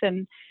went,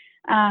 and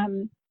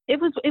it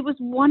was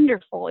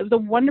wonderful. It was a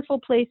wonderful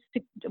place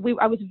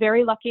I was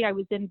very lucky. I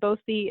was in both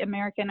the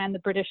American and the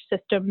British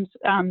systems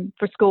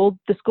for school.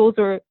 The schools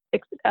were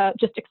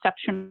just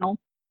exceptional.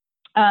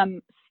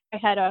 I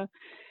had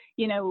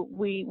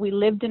we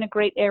lived in a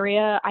great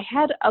area. I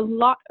had a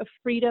lot of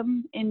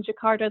freedom in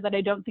Jakarta that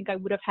I don't think I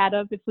would have had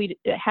if we'd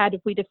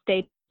have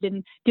stayed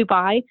in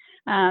Dubai.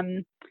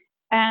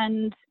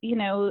 And,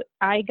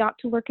 I got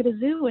to work at a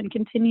zoo and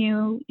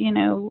continue,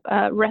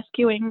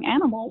 rescuing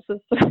animals,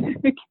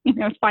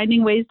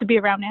 finding ways to be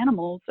around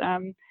animals.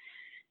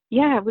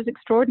 It was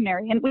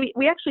extraordinary. And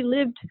we actually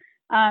lived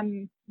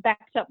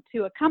backed up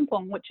to a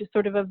kampong, which is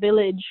sort of a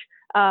village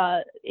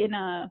in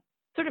a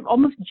sort of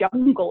almost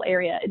jungle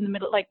area in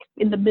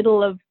the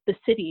middle of the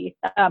city,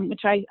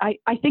 which I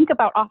think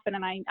about often.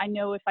 And I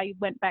know if I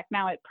went back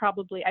now, I'd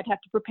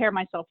have to prepare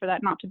myself for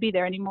that, not to be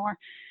there anymore.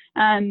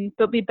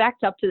 But we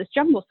backed up to this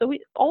jungle. So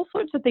all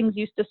sorts of things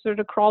used to sort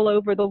of crawl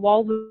over the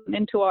walls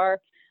into our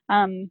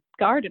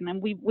garden,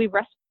 and we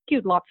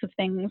rescued lots of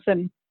things.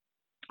 And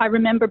I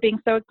remember being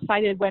so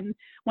excited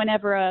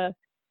whenever a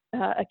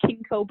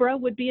king cobra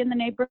would be in the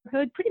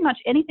neighborhood. Pretty much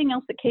anything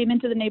else that came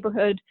into the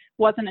neighborhood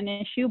wasn't an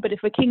issue, but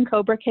if a king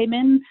cobra came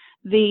in,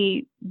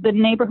 the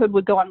neighborhood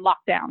would go on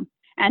lockdown,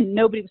 and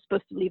nobody was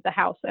supposed to leave the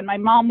house. And my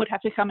mom would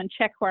have to come and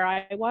check where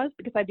I was,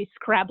 because I'd be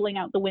scrabbling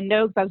out the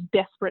window because I was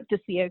desperate to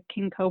see a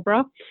king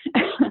cobra.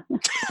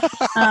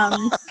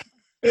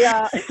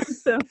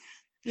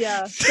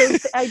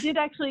 So I did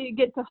actually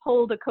get to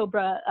hold a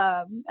cobra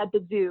at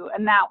the zoo,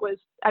 and that was,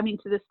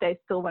 to this day,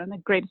 still one of the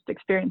greatest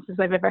experiences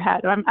I've ever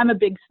had. I'm a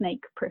big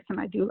snake person.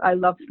 I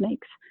love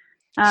snakes.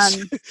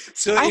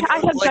 So I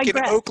have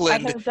in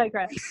Oakland, I have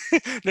digressed.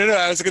 No,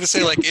 I was going to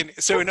say,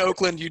 in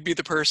Oakland, you'd be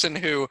the person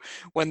who,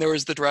 when there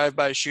was the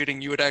drive-by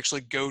shooting, you would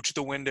actually go to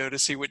the window to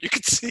see what you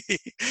could see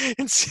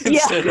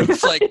instead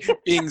of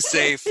being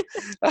safe.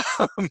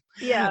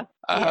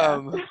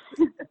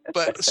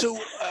 But so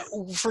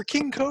for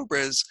king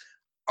cobras,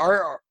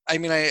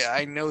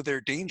 I know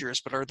they're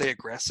dangerous, but are they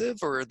aggressive,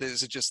 or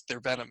is it just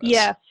they're venomous?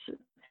 Yes.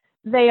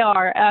 They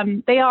are,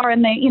 and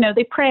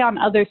they prey on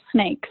other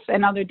snakes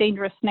and other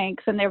dangerous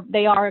snakes, and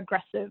they are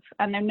aggressive,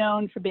 and they're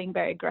known for being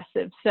very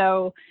aggressive.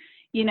 So,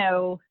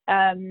 the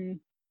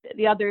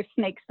other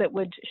snakes that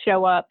would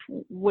show up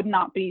would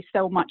not be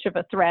so much of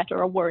a threat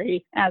or a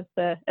worry as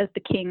the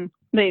king.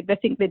 I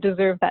think they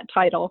deserve that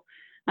title.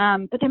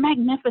 But they're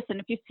magnificent.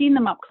 If you've seen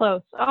them up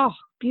close, oh,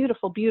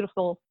 beautiful,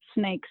 beautiful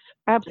snakes,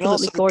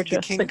 absolutely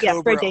gorgeous. The king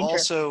cobra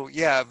also,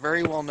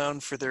 very well known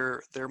for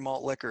their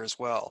malt liquor as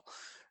well.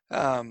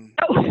 All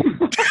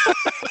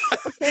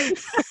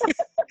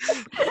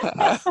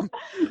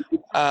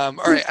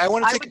right, I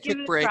want to take a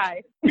quick break.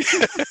 I'm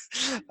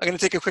going to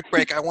take a quick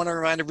break. I want to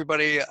remind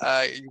everybody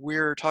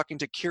we're talking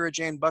to Kira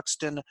Jane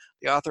Buxton,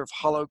 the author of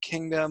Hollow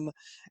Kingdom,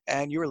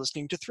 and you are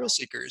listening to Thrill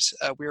Seekers.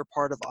 We are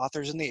part of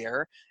Authors on the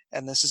Air,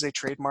 and this is a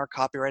trademark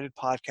copyrighted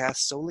podcast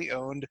solely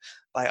owned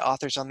by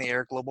Authors on the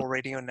Air Global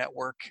Radio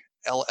Network,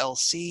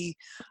 LLC.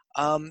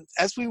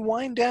 As we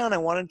wind down, I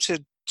wanted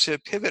to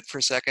pivot for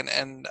a second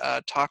and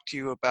talk to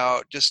you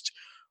about just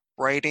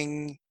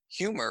writing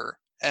humor,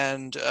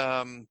 and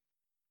the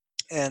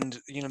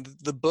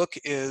book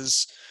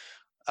is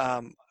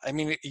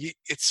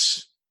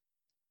it's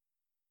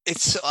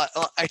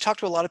I talk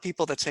to a lot of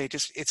people that say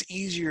it's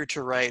easier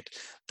to write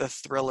the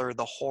thriller,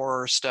 the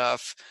horror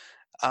stuff,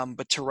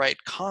 but to write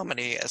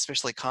comedy,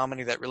 especially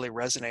comedy that really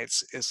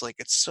resonates, is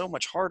it's so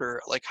much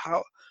harder.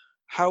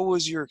 How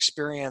was your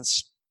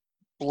experience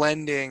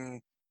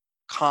blending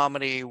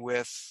comedy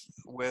with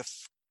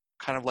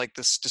kind of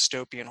this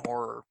dystopian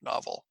horror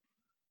novel?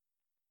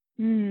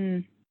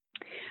 I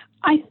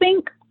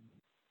think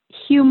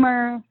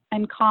humor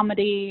and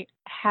comedy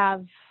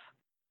have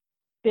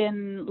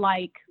been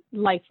like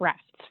life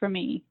rafts for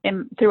me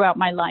throughout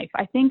my life.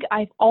 I think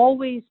I've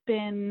always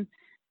been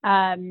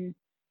I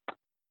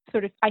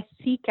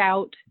seek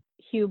out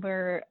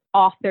humor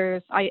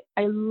authors. I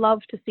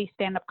love to see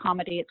stand-up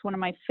comedy. It's one of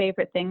my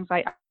favorite things.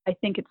 I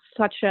think it's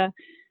such an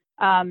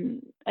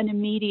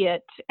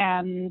immediate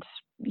and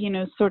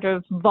sort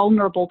of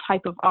vulnerable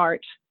type of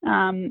art,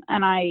 and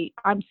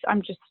I'm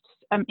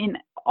in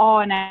awe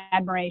and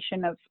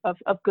admiration of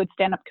good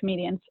stand-up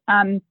comedians,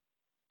 and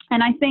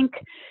I think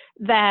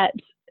that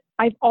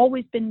I've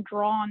always been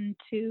drawn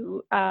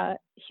to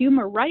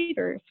humor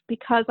writers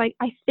because I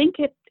think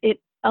it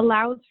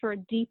allows for a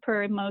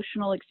deeper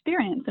emotional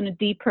experience and a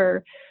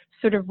deeper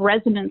sort of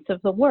resonance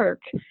of the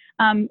work.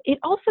 It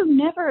also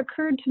never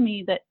occurred to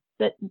me that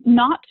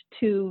not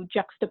to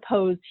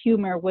juxtapose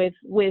humor with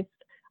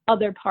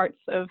other parts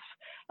of,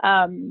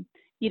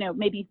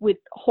 maybe with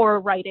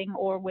horror writing,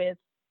 or with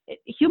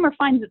humor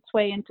finds its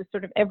way into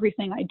sort of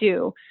everything I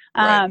do.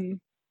 Right.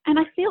 And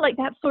I feel like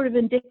that's sort of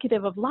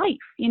indicative of life.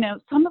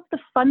 Some of the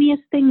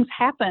funniest things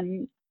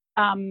happen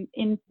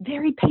in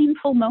very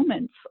painful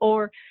moments,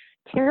 or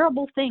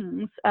terrible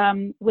things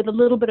with a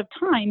little bit of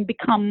time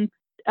become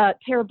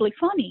terribly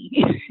funny,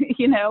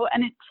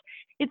 and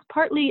it's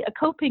partly a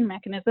coping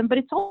mechanism, but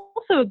it's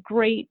also a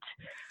great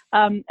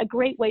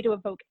way to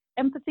evoke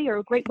empathy, or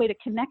a great way to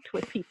connect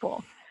with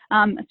people,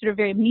 a sort of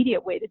very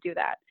immediate way to do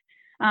that.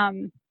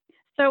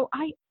 So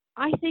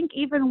I think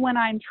even when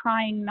I'm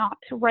trying not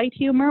to write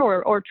humor,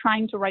 or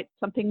trying to write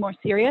something more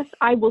serious,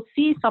 I will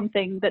see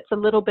something that's a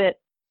little bit,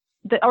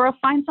 or I'll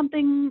find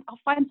something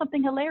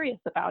hilarious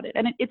about it,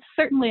 and it's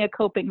certainly a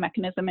coping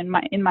mechanism in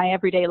my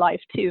everyday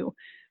life too.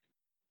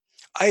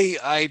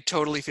 I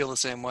totally feel the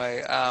same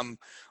way.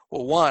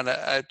 Well, one,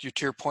 to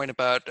your point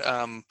about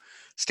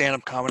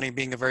stand-up comedy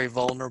being a very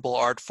vulnerable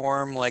art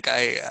form, like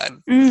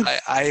Mm.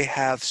 I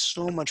have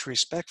so much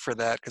respect for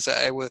that, because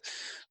there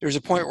was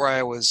a point where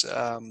I was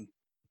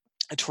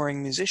a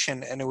touring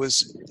musician, and it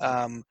was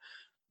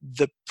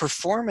the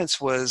performance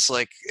was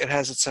like, it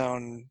has its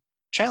own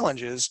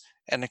challenges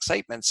and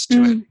excitements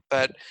to it, Mm.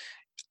 but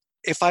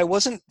if I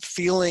wasn't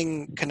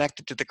feeling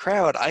connected to the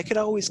crowd, I could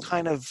always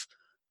kind of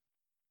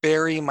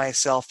bury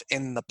myself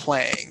in the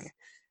playing.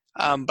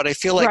 But I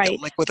feel like Right.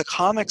 with the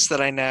comics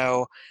that I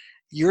know,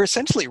 you're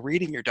essentially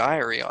reading your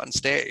diary on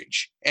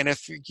stage, and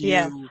if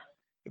Yes. you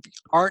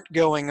aren't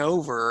going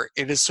over,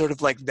 it is sort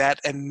of like that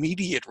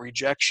immediate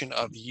rejection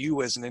of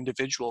you as an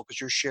individual, because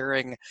you're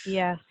sharing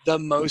Yes. the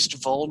most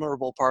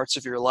vulnerable parts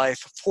of your life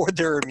for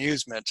their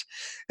amusement.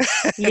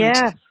 And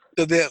Yes.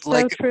 so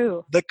So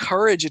true. the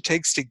courage it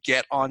takes to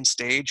get on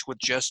stage with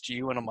just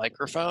you and a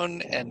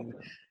microphone and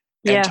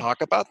Yes.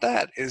 talk about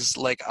that is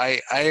like,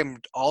 I am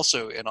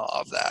also in awe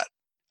of that.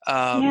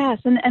 Yes,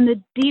 and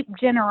the deep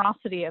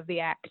generosity of the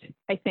act,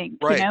 I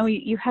think, Right.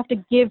 you have to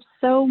give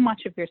so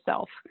much of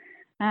yourself.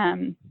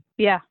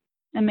 Yeah,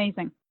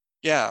 amazing.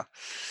 Yeah.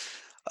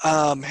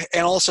 And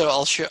also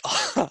I'll share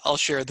I'll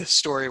share this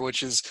story,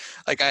 which is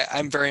like,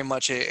 I'm very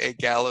much a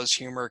gallows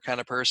humor kind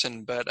of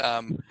person, but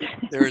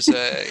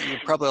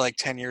probably like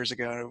 10 years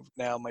ago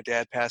now, my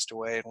dad passed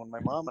away, and when my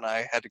mom and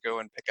I had to go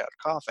and pick out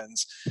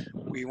coffins,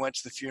 we went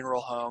to the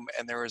funeral home,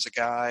 and there was a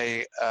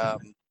guy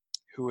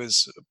who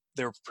was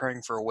they were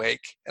preparing for a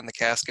wake, and the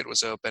casket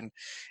was open,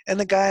 and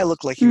the guy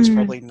looked like he was Mm.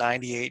 probably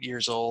 98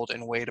 years old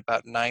and weighed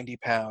about 90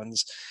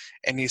 pounds,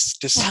 and he's Wow.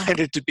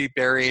 decided to be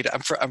buried.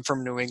 I'm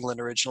from New England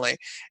originally,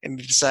 and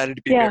he decided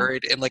to be Yeah.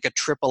 buried in like a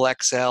triple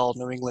XL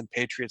New England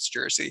Patriots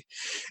jersey.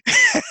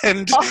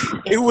 And Oh.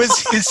 it was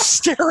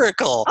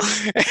hysterical.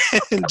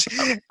 and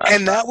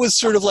and that was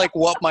sort of like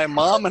what my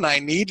mom and I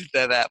needed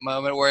at that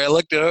moment, where I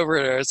looked it over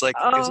at her, I was like,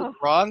 is it Oh,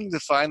 wrong to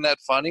find that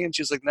funny? And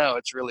she's like, no,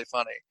 it's really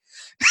funny.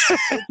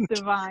 it's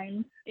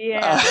divine.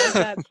 Yeah, uh,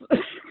 that's.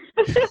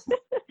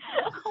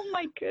 Oh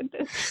my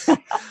goodness.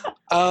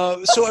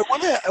 so I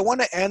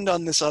want to end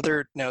on this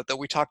other note that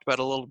we talked about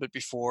a little bit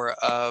before,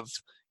 of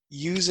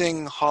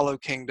using Hollow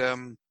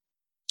Kingdom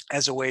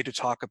as a way to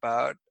talk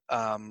about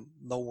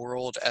the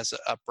world as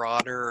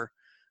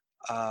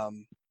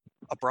um,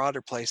 a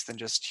broader place than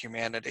just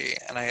humanity.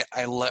 And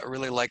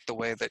really like the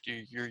way that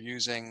you're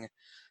using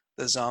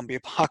the zombie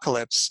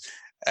apocalypse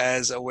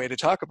as a way to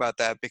talk about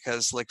that,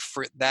 because like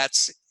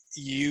that's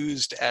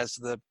used as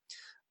the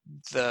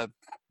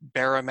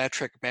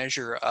barometric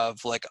measure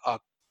of like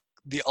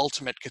the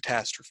ultimate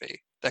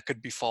catastrophe that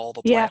could befall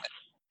the Yes. planet.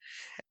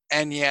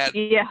 And yet,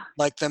 Yeah.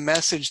 like, the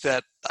message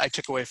that I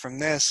took away from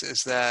this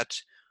is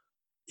that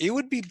it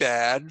would be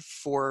bad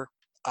for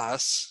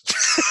us,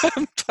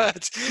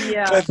 but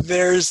Yeah.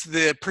 there's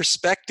the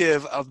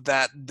perspective of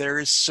that there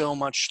is so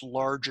much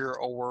larger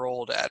a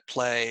world at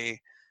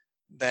play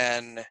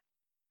than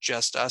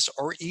just us,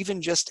 or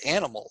even just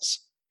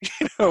animals.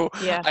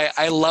 Yes.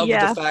 I love the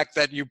Yeah. fact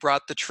that you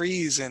brought the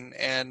trees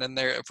and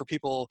there for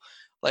people,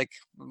 like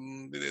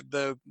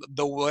the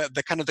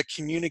kind of the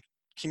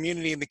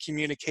community and the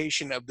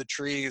communication of the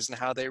trees and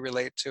how they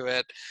relate to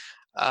it.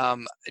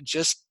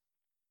 Just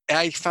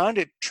I found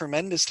it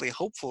tremendously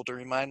hopeful to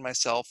remind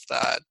myself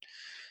that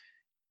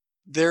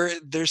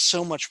there's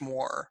so much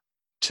more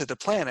to the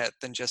planet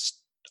than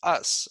just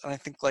us, and I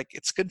think like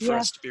it's good for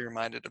Yes. us to be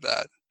reminded of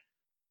that.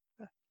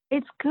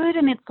 It's good,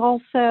 and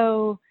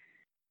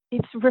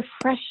it's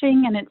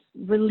refreshing, and it's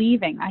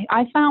relieving.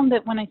 I found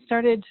that when I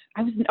started,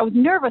 I was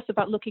nervous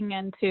about looking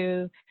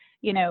into,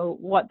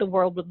 what the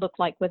world would look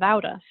like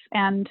without us.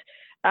 And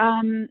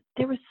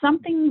there was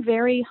something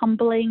very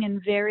humbling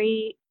and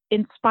very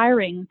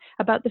inspiring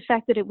about the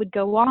fact that it would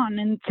go on.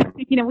 And,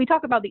 we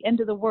talk about the end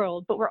of the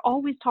world, but we're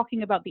always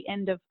talking about the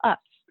end of us,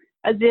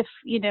 as if,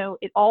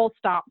 it all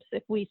stops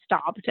if we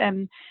stopped.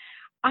 And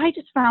I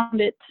just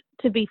found it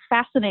to be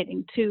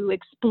fascinating to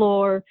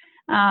explore,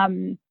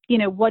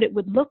 what it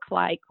would look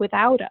like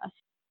without us,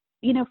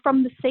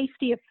 from the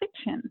safety of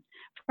fiction,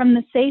 from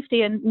the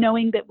safety and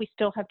knowing that we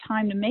still have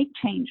time to make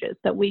changes,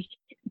 that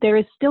there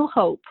is still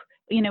hope,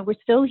 we're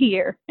still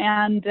here.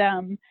 And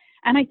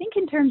I think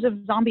in terms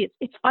of zombie,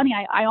 it's funny,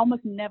 I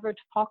almost never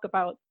talk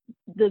about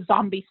the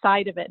zombie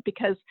side of it,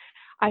 because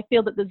I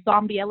feel that the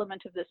zombie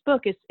element of this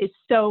book is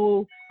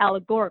so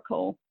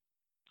allegorical.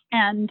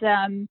 And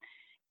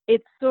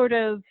it's sort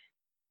of,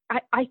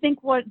 I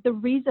think what the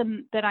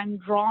reason that I'm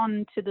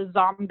drawn to the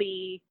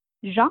zombie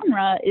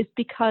genre is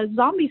because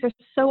zombies are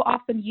so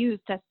often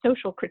used as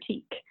social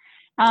critique.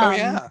 Oh Um,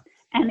 yeah.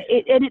 and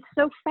it's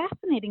so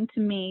fascinating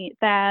to me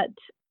that,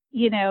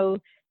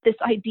 this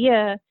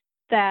idea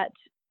that,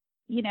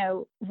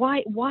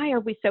 why are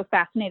we so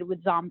fascinated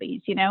with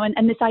zombies,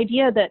 and this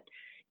idea that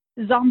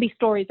zombie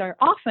stories are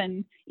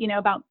often,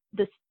 about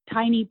this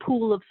tiny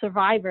pool of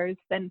survivors,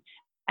 and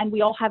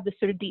we all have this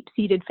sort of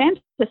deep-seated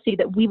fantasy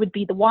that we would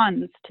be the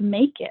ones to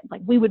make it.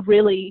 Like we would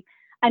really,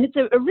 and it's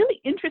a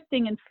really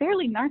interesting and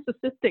fairly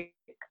narcissistic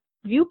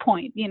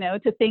viewpoint,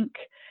 to think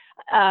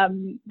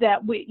that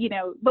we,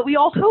 but we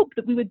all hope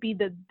that we would be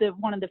the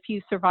one of the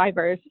few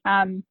survivors.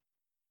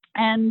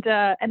 And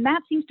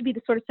that seems to be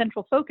the sort of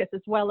central focus,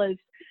 as well as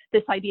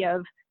this idea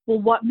of, well,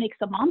 what makes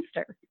a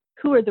monster?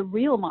 Who are the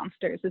real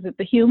monsters? Is it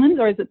the humans,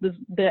 or is it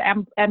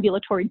the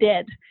ambulatory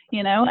dead?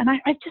 And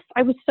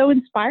I was so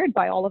inspired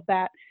by all of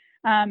that.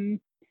 And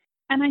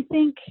I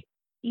think,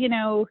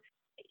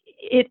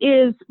 it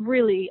is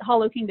really,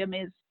 Hollow Kingdom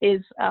is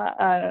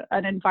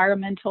an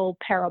environmental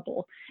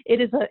parable.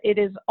 It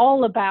is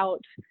all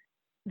about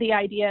the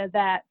idea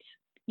that,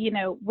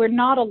 we're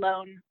not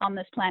alone on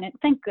this planet.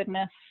 Thank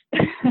goodness.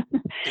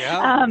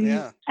 Yeah.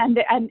 Yeah. And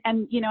I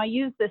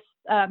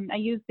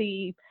use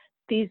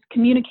these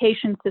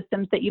communication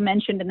systems that you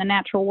mentioned in the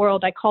natural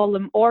world. I call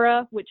them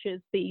aura, which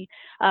is the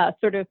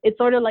it's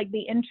sort of like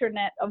the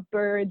internet of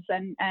birds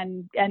and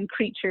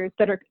creatures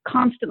that are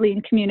constantly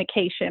in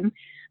communication.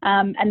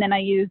 And then I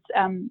use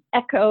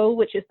echo,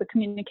 which is the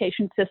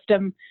communication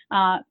system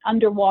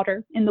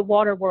underwater in the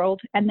water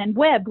world, and then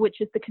web, which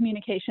is the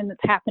communication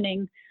that's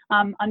happening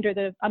under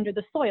the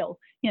soil,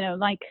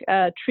 like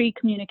tree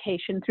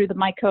communication through the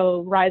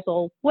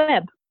mycorrhizal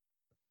web.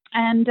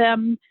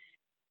 And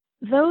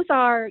those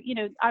are,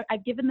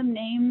 I've given them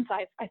names.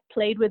 I've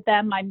played with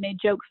them. I made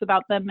jokes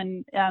about them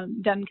and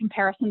done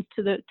comparisons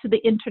to the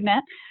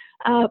internet.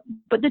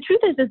 But the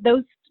truth is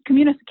those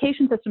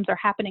communication systems are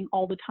happening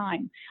all the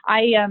time.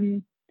 I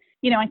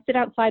sit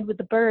outside with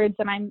the birds,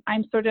 and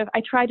I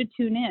try to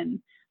tune in,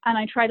 and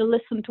I try to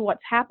listen to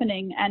what's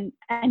happening. And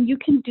you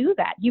can do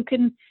that. You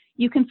can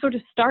sort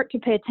of start to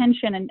pay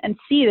attention and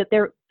see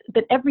that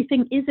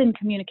everything is in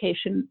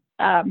communication.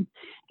 And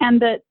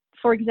that,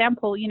 for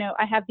example,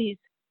 I have these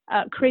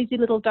crazy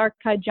little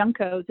dark-eyed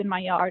juncos in my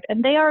yard,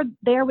 and they are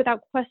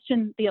without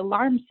question the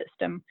alarm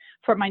system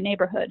for my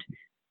neighborhood.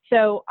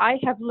 So I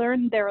have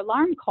learned their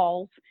alarm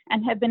calls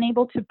and have been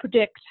able to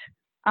predict,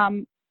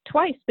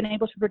 twice been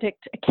able to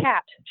predict a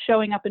cat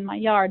showing up in my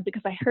yard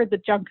because I heard the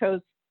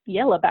juncos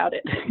yell about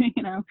it,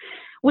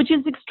 which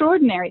is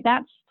extraordinary.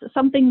 That's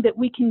something that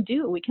we can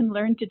do. We can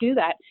learn to do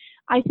that.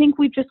 I think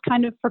we've just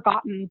kind of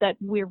forgotten that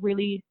we're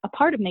really a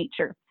part of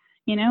nature,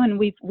 and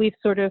we've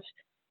sort of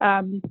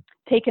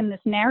taken this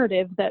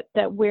narrative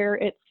that we're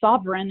its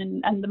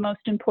sovereign and the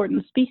most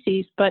important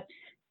species, but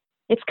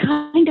it's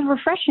kind of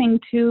refreshing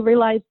to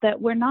realize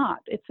that we're not.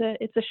 It's a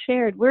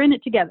shared, we're in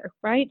it together,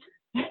 right?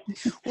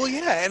 Well,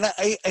 yeah, and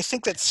I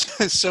think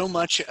that's so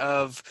much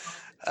of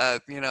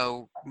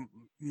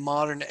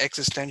modern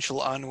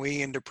existential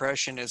ennui and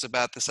depression is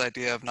about this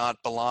idea of not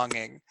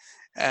belonging.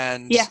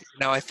 And Yeah,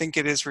 I think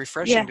it is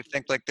refreshing yeah, to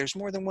think like there's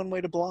more than one way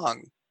to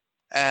belong.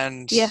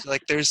 And yeah,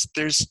 like there's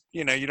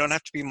you don't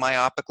have to be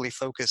myopically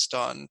focused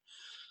on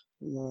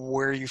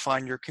where you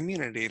find your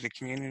community. The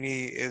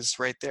community is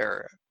right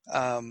there.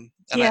 And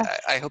yeah,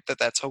 I hope that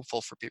that's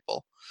hopeful for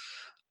people.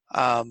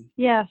 Um,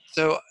 yes.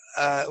 so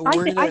I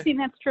we're think I gonna. think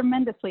that's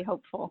tremendously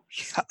hopeful.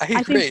 I I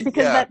think agree.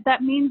 because Yeah.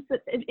 that means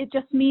that it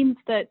just means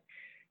that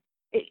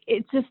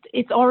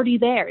it's already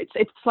there. It's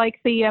like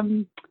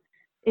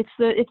it's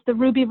the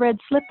ruby red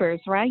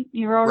slippers, right?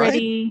 You're Right.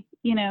 already,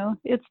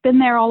 it's been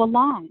there all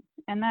along.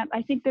 And that,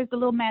 I think there's a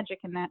little magic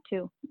in that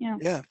too. Yeah.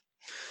 Yeah.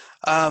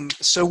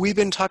 So we've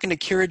been talking to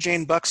Kira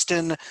Jane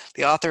Buxton,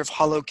 the author of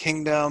Hollow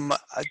Kingdom.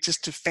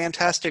 Just a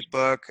fantastic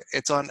book.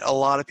 It's on a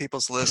lot of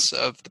people's lists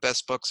of the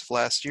best books of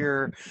last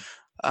year.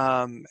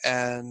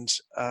 And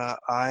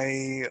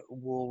I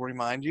will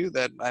remind you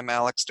that I'm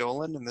Alex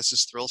Dolan, and this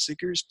is Thrill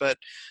Seekers. But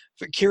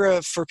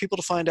Kira, for people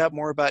to find out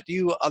more about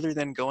you, other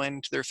than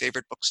going to their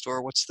favorite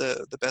bookstore, what's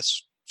the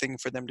best thing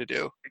for them to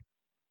do?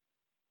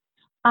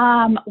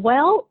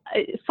 Well,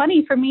 it's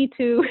funny for me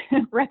to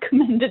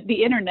recommend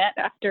the internet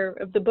after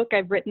the book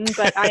I've written,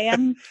 but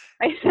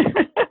it's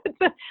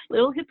a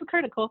little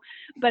hypocritical,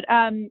 but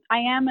I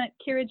am at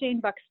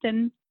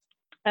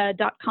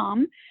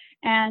KiraJaneBuxton.com,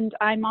 and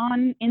I'm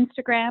on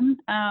Instagram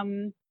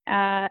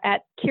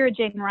at Kira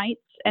Jane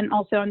Writes, and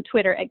also on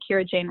Twitter at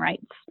Kira Jane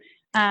Writes.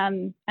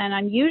 And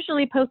I'm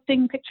usually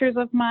posting pictures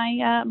of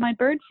my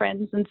bird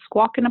friends and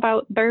squawking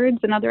about birds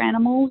and other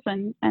animals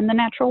and the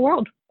natural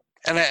world.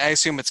 And I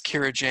assume it's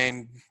Kira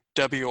Jane,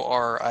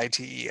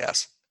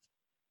 WRITES.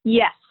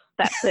 Yes,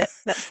 that's it.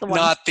 That's the one.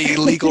 Not the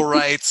legal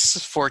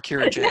rights for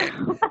Kira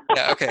Jane.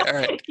 Yeah, okay, all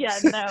right. Yeah,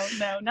 no,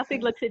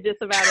 nothing litigious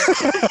about it.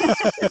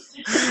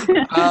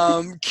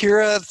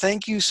 Kira,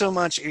 thank you so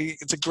much.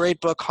 It's a great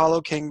book,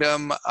 Hollow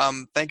Kingdom.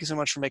 Thank you so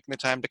much for making the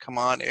time to come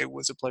on. It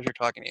was a pleasure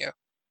talking to you.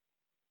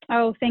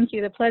 Oh, thank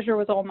you. The pleasure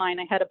was all mine.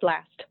 I had a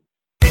blast.